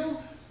 but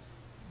still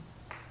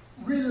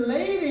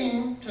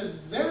relating to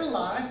their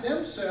life,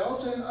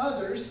 themselves, and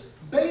others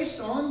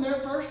based on their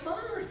first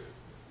birth.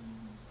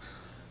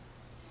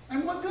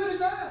 And what good is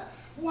that?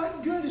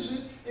 What good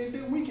is it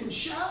that we can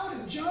shout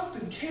and jump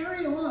and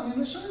carry on in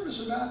a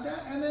service about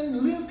that and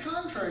then live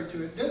contrary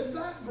to it? Does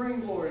that bring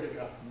glory to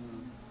God?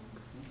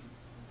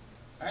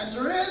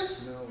 Answer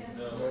is?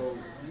 No.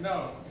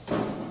 No.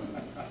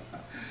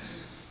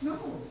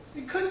 No.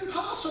 It couldn't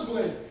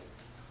possibly.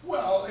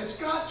 Well, it's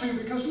got to,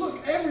 because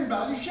look,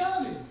 everybody's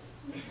shouting.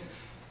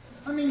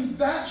 I mean,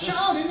 that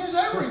shouting is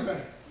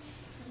everything.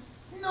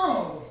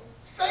 No.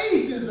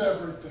 Faith is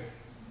everything.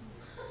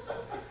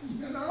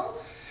 You know?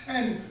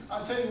 And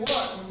I'll tell you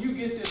what, when you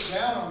get this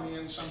down on the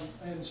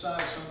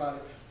inside somebody,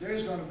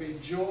 there's going to be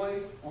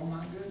joy, oh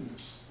my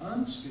goodness,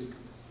 unspeakable.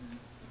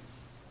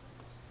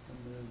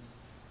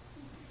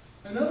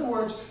 In other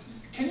words,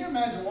 can you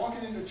imagine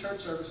walking into a church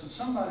service and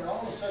somebody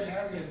all of a sudden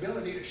having the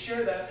ability to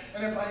share that,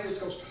 and everybody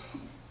just goes,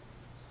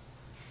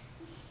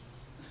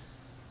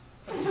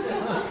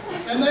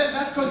 and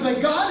that's because they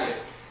got it.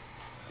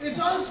 It's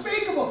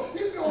unspeakable.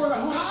 You're going,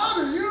 how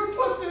do you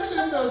put this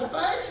into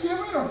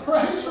thanksgiving or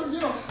praise? Or,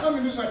 I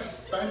mean, it's like,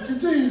 thank you,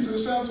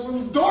 Jesus. Sounds a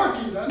little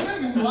dorky,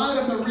 doesn't it? In light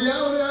of the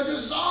reality I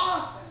just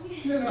saw.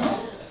 Even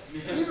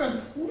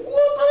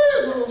whoop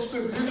is a little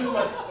stupid. You're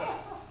like,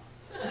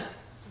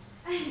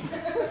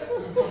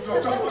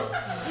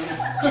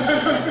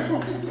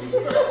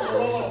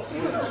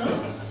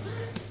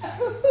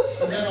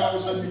 and then all of a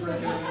sudden you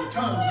break out in your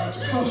tongues. That's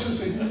the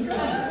closest thing you can.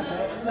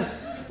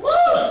 Woo!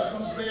 That's the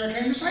closest thing I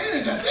came to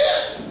saying it. That's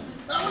it.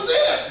 That was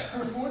it.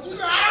 What you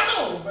say? I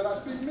don't know, but I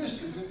speak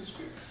mysteries in the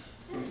Spirit.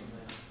 See?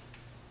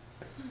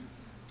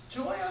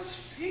 Joy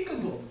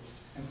unspeakable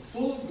and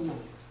full of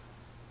glory.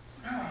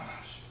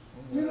 Gosh,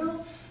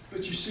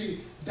 But you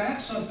see,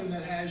 that's something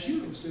that has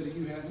you instead of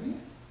you having it.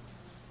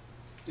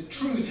 The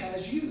truth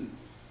has you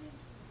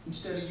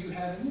instead of you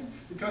having it.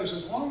 Because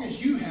as long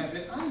as you have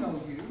it, I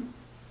know you.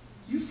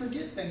 You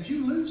forget things.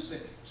 You lose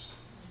things.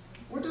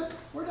 Where'd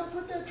I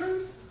put that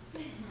truth?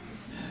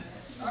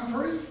 I'm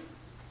free.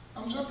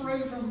 I'm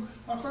separated from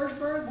my first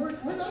birth.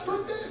 Where'd I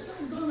put that?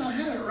 I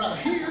had it right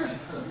here.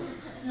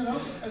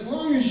 As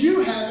long as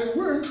you have it,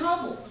 we're in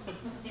trouble.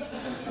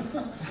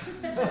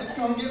 It's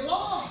going to get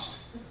lost.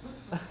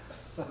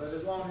 But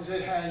as long as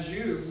it has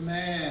you,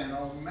 man,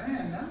 oh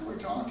man, now we're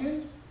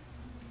talking.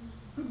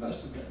 Who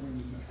busted that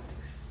window back?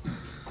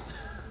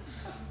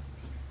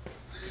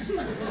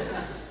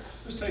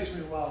 This takes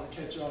me a while to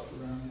catch up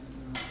around here.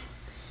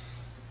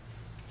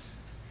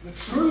 The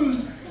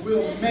truth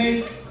will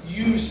make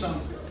you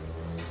something.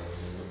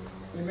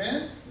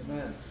 Amen?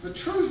 Amen. The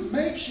truth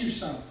makes you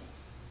something.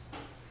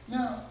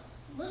 Now,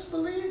 let's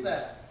believe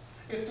that.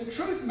 If the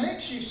truth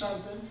makes you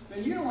something,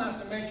 then you don't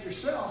have to make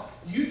yourself.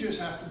 You just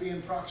have to be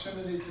in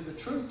proximity to the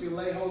truth to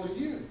lay hold of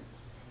you.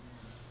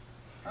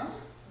 Huh?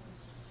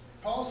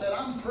 Paul said,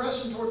 I'm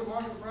pressing toward the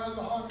mark of the prize of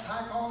the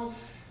high calling,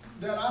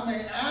 that I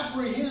may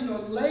apprehend or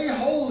lay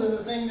hold of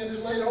the thing that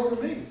is laid hold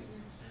of me.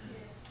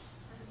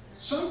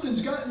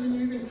 Something's gotten you.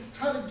 You can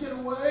try to get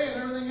away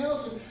and everything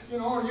else,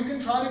 and, or you can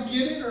try to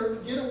get it or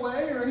get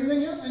away or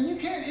anything else, and you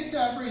can't. It's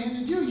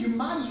apprehended you. You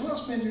might as well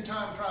spend your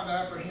time trying to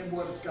apprehend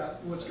what's got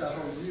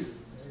hold of you.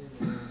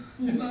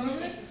 You know what I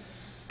mean?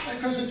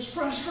 Because it's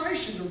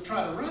frustration to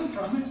try to run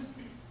from it.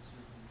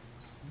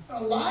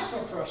 A life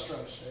of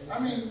frustration. I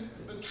mean,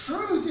 the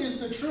truth is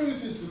the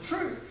truth is the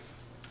truth.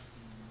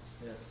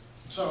 Yes.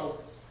 So,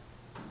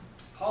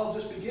 Paul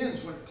just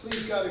begins with,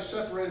 please God who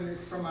separated me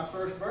from my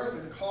first birth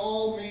and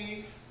called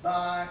me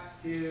by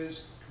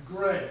His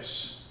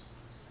grace.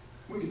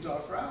 We could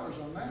talk for hours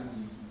on that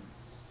one.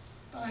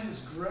 By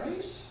His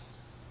grace?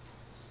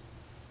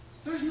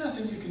 There's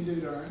nothing you can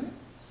do to earn it.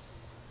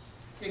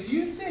 If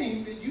you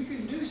think that you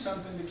can do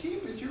something to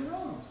keep it, you're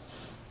wrong.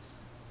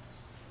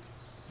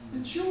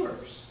 It's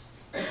yours.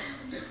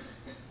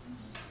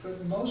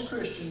 But most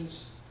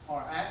Christians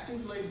are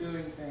actively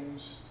doing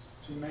things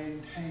to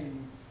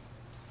maintain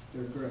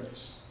their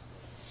grace.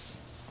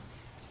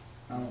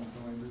 I won't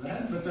go into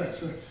that, but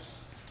that's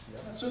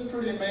a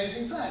pretty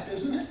amazing fact,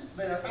 isn't it?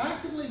 They are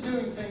actively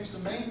doing things to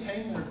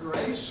maintain their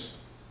grace.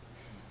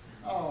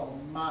 Oh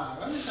my,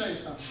 let me tell you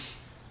something.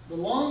 The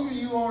longer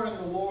you are in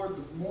the Lord,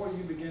 the more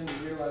you begin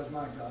to realize,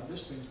 my God,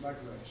 this thing's by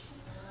grace.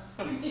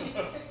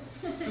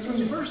 Because when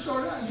you first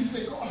start out, you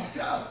think, oh,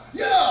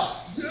 yeah,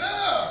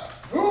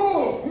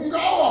 ooh,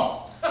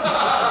 go.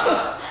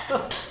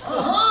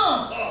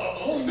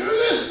 We'll do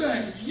this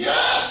thing.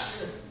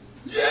 Yes.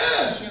 The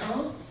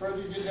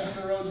further you get down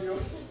the road, you go,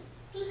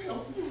 just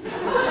help me. I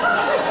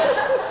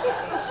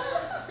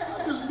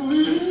just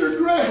believe in your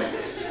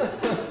grace.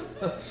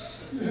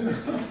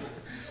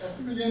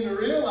 You begin to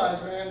realize,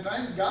 man,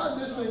 thank God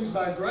this thing's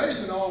by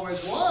grace and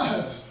always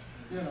was.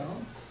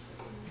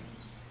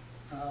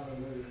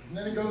 Hallelujah. And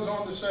then he goes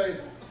on to say,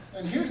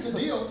 and here's the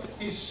deal,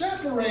 He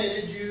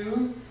separated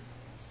you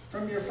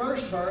from your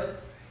first birth,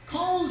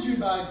 called you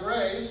by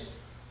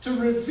grace to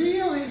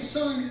reveal His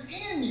Son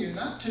in you,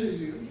 not to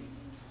you.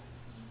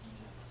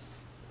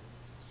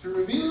 To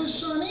reveal His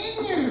Son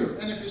in you.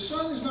 And if His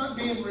Son is not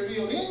being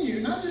revealed in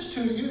you, not just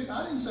to you,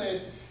 I didn't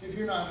say if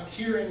you're not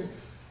hearing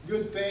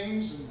good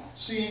things and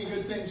seeing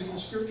good things in the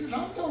Scriptures,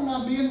 I'm talking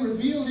about being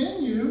revealed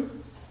in you,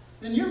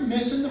 then you're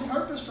missing the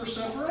purpose for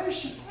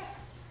separation.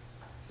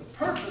 The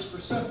purpose for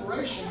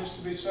separation is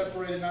to be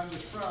separated not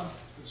just from,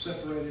 but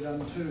separated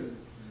unto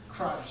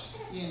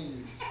Christ in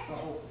you, the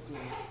hope of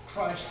glory.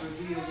 Christ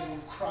revealed in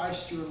you,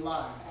 Christ your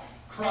life,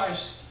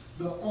 Christ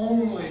the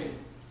only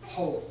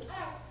hope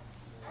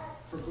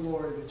for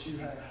glory that you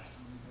have.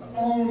 The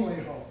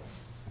only hope.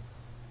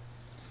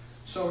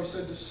 So he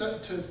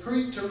said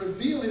to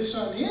reveal His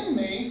Son in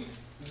me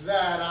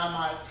that I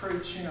might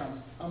preach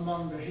Him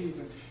among the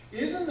heathen.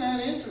 Isn't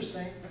that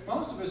interesting?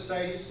 Most of us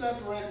say He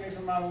separated me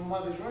from my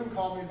mother's womb,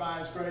 called me by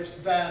His grace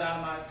that I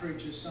might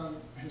preach His Son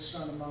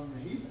among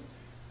the heathen.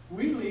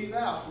 We leave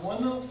out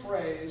one little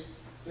phrase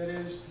that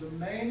is the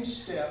main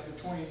step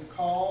between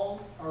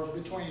called, or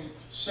between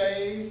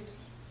saved,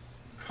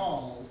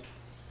 called,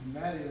 and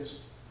that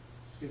is,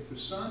 if the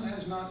Son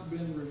has not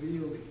been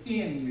revealed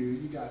in you,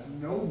 you got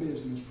no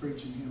business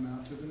preaching Him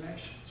out to the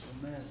nations.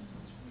 Amen.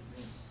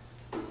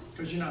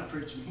 Because you're not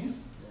preaching Him.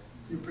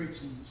 You're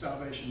preaching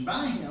salvation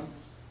by Him,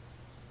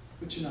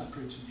 but you're not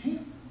preaching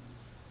Him.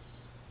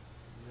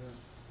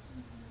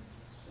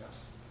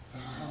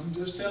 I'm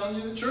just telling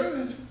you the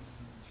truth.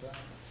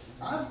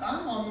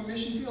 I'm on the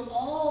mission field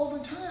all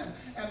the time.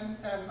 And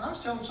I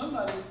was telling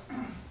somebody,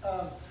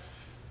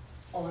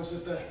 was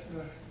it the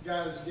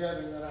guys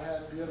gathering that I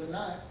had the other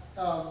night?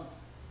 I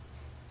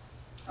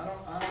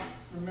don't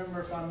remember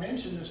if I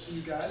mentioned this to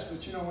you guys,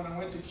 but you know, when I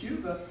went to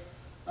Cuba,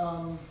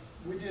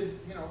 we did,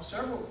 you know,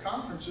 several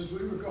conferences.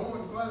 We were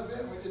going quite a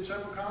bit. We did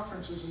several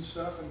conferences and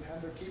stuff, and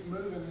had to keep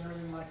moving and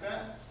everything like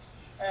that.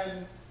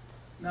 And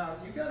now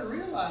you got to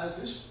realize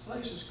this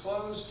place is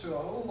closed to a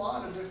whole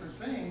lot of different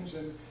things,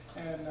 and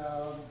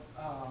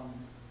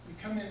you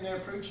come in there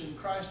preaching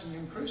Christ and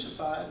Him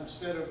crucified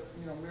instead of,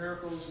 you know,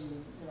 miracles and,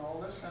 you know,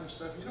 all this kind of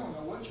stuff. You don't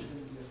know what you're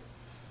going to get.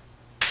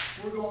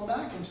 We're going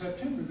back in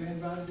September. They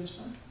invited us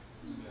back.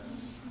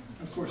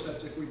 Of course,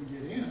 that's if we can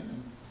get in.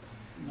 And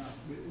not,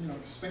 you know,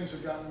 'cause things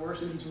have gotten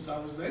worse even since I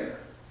was there,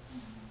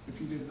 if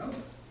you didn't know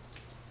it,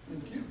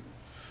 in Cuba.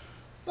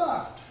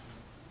 But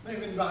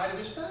they've invited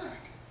us back.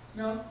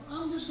 Now,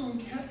 I'm just going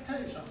to tell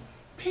you something.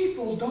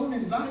 People don't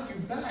invite you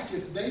back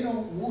if they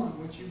don't want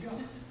what you got.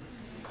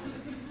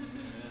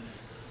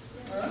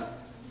 All right?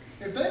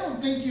 If they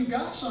don't think you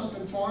got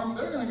something for them,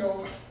 they're going to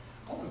go,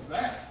 what was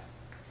that?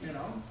 You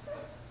know?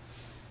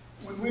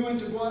 When we went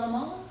to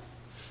Guatemala,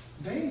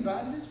 they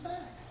invited us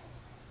back.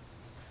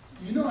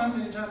 You know how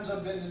many times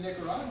I've been to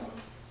Nicaragua?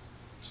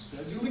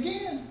 Schedule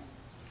again.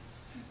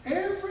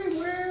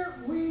 Everywhere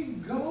we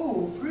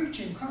go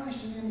preaching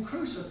Christ and Him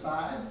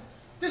crucified,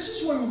 this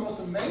is one of the most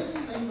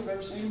amazing things I've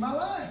ever seen in my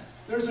life.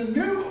 There's a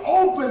new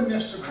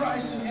openness to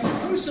Christ and Him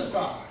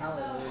crucified.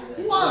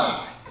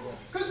 Why?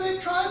 Because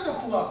they've tried the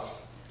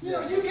fluff. You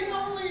know, you can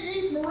only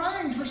eat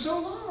meringue for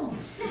so long.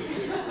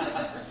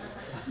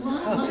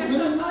 Like you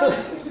know,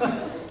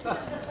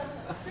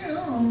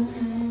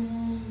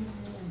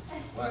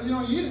 well, you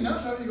know, you eat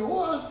enough of it, you go,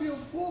 oh, I feel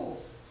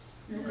full.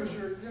 You know, because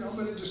you're, you know,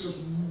 but it just goes,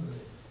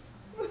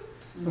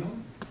 you know,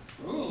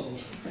 oh.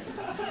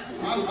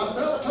 I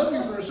felt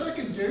hungry for a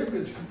second there,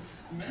 but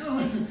now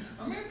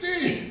I'm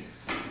empty.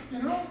 You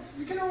know,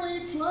 you can only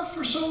eat fluff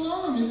for so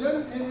long. It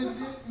doesn't.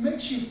 It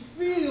makes you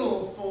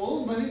feel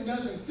full, but it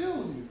doesn't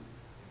fill you.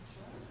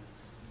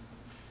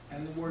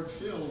 And the word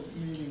filled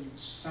meaning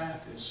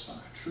satisfy,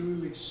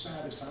 truly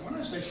satisfy. When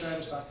I say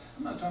satisfy,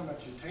 I'm not talking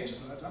about your taste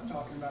buds. I'm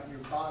talking about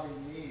your body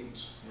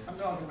needs. I'm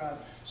talking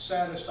about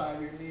satisfy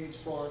your needs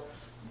for,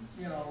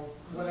 you know,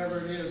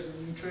 whatever it is,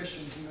 the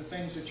nutrition and the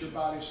things that your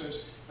body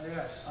says,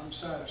 yes, I'm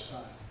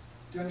satisfied.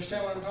 Do you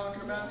understand what I'm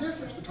talking about?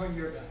 Difference between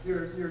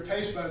your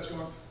taste buds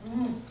going,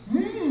 I'm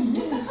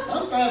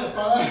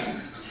satisfied.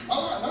 I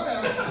like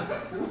that.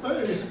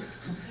 Hey,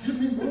 give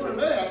me more of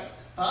that.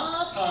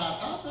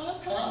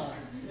 Pie.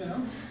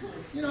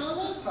 You know, I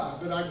love pie,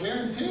 but I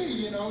guarantee,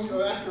 you know,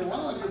 after a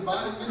while, your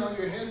body, you know,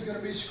 your head's going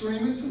to be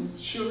screaming from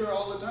sugar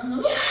all the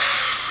time.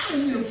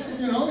 And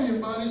you know, your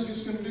body's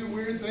just going to do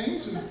weird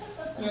things, and,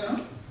 you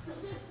know.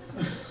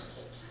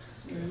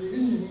 You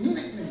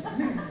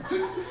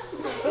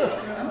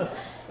know,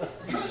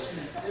 trust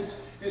me,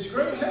 it's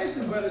great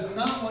tasting, but it's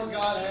not what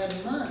God had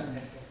in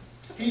mind.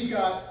 He's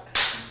got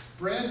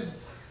bread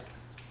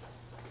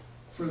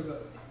for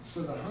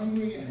the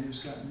hungry, and He's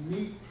got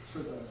meat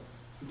for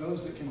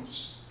those that can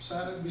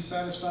be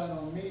satisfied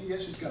on meat.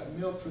 Yes, He's got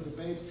milk for the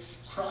babes.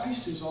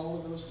 Christ is all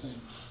of those things.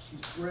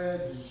 He's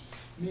bread, He's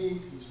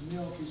meat, He's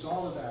milk, He's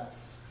all of that.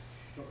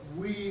 But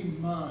we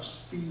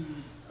must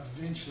feed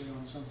eventually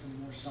on something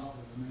more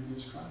solid, and that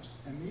is Christ.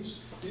 And these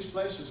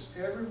places,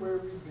 everywhere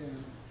we've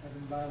been, have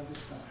invited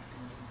us back.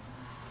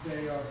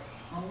 They are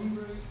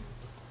hungry.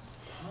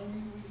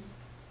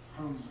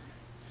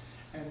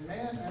 And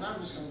man, and I'm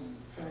just going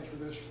to finish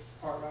with this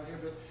part right here,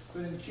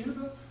 but in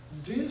Cuba,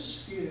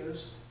 This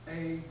is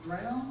a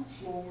ground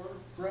floor,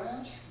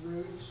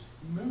 grassroots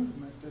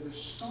movement that has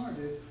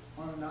started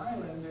on an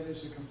island that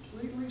is a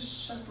completely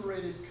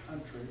separated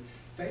country.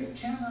 They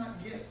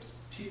cannot get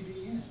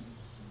TBN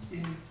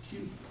in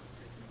Cuba.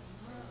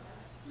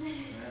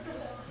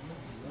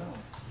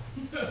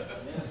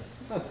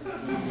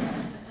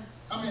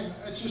 I mean,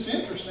 it's just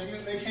interesting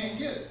that they can't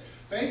get it.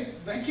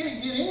 They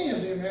can't get any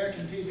of the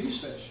American TV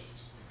stations.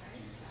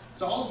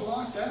 It's all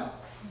blocked out.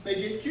 They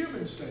get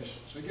Cuban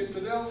stations. They get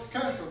Fidel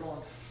Castro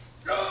going,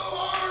 "Go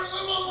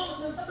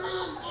on,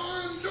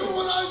 do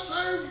what I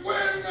say,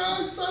 when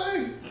I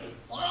say,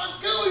 or I'll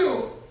kill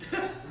you."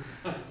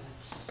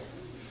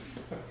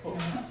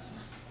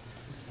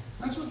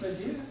 That's what they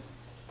get.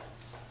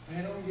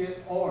 They don't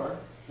get or,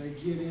 they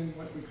get in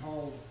what we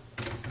call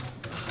the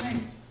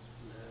Bible.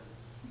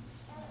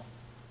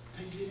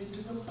 They get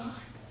into the Bible.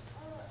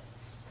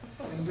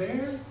 And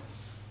there,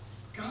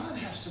 God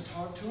has to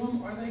talk to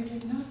them or they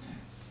get nothing.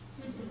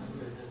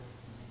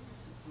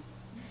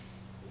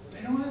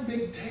 They don't have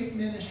big tape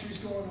ministries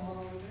going on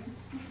over there.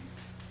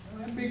 They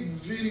don't have big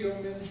video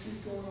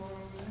ministries going on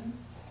over there.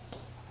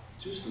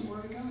 Just the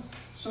Word of God.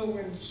 So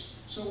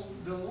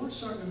the Lord's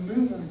starting to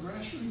move in a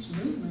grassroots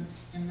movement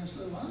in this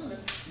little island,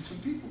 and some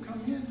people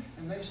come in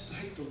and they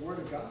take the Word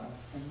of God,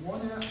 and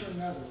one after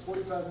another,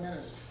 45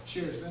 minutes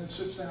shares, then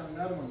sits down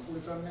another one,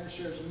 45 minutes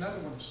shares another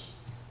one,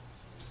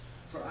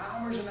 for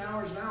hours and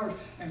hours and hours,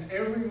 and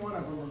every one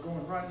of them are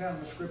going right down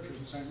the scriptures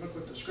and saying, "Look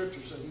what the scripture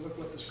says, and look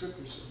what the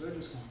scripture says." They're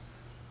just going,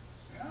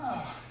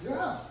 "Yeah,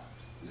 yeah,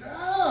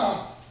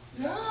 yeah,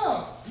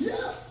 yeah,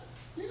 yeah.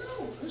 You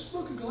know, this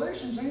book of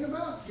Galatians ain't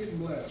about getting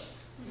blessed."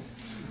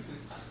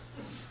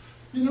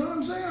 You know what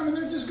I'm saying? I mean,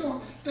 they're just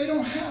going,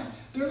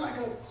 they're like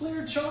a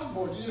clear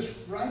chalkboard. You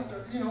just write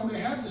they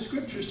have the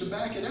scriptures to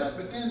back it up,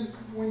 but then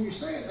when you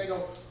say it, they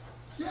go,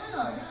 "Yeah,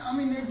 yeah." I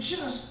mean, they're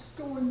just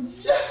going,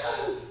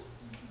 "Yes!"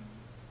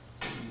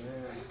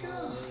 Thank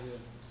God.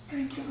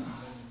 Thank God.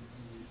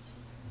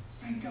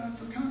 Thank God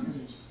for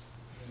communism.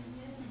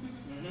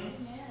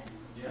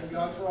 Thank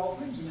God for all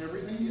things and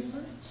everything give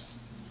thanks.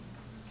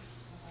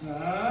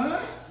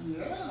 Yeah.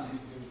 Yeah.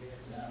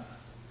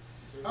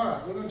 All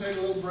right, we're going to take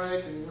a little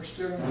break, and we're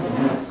still going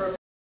to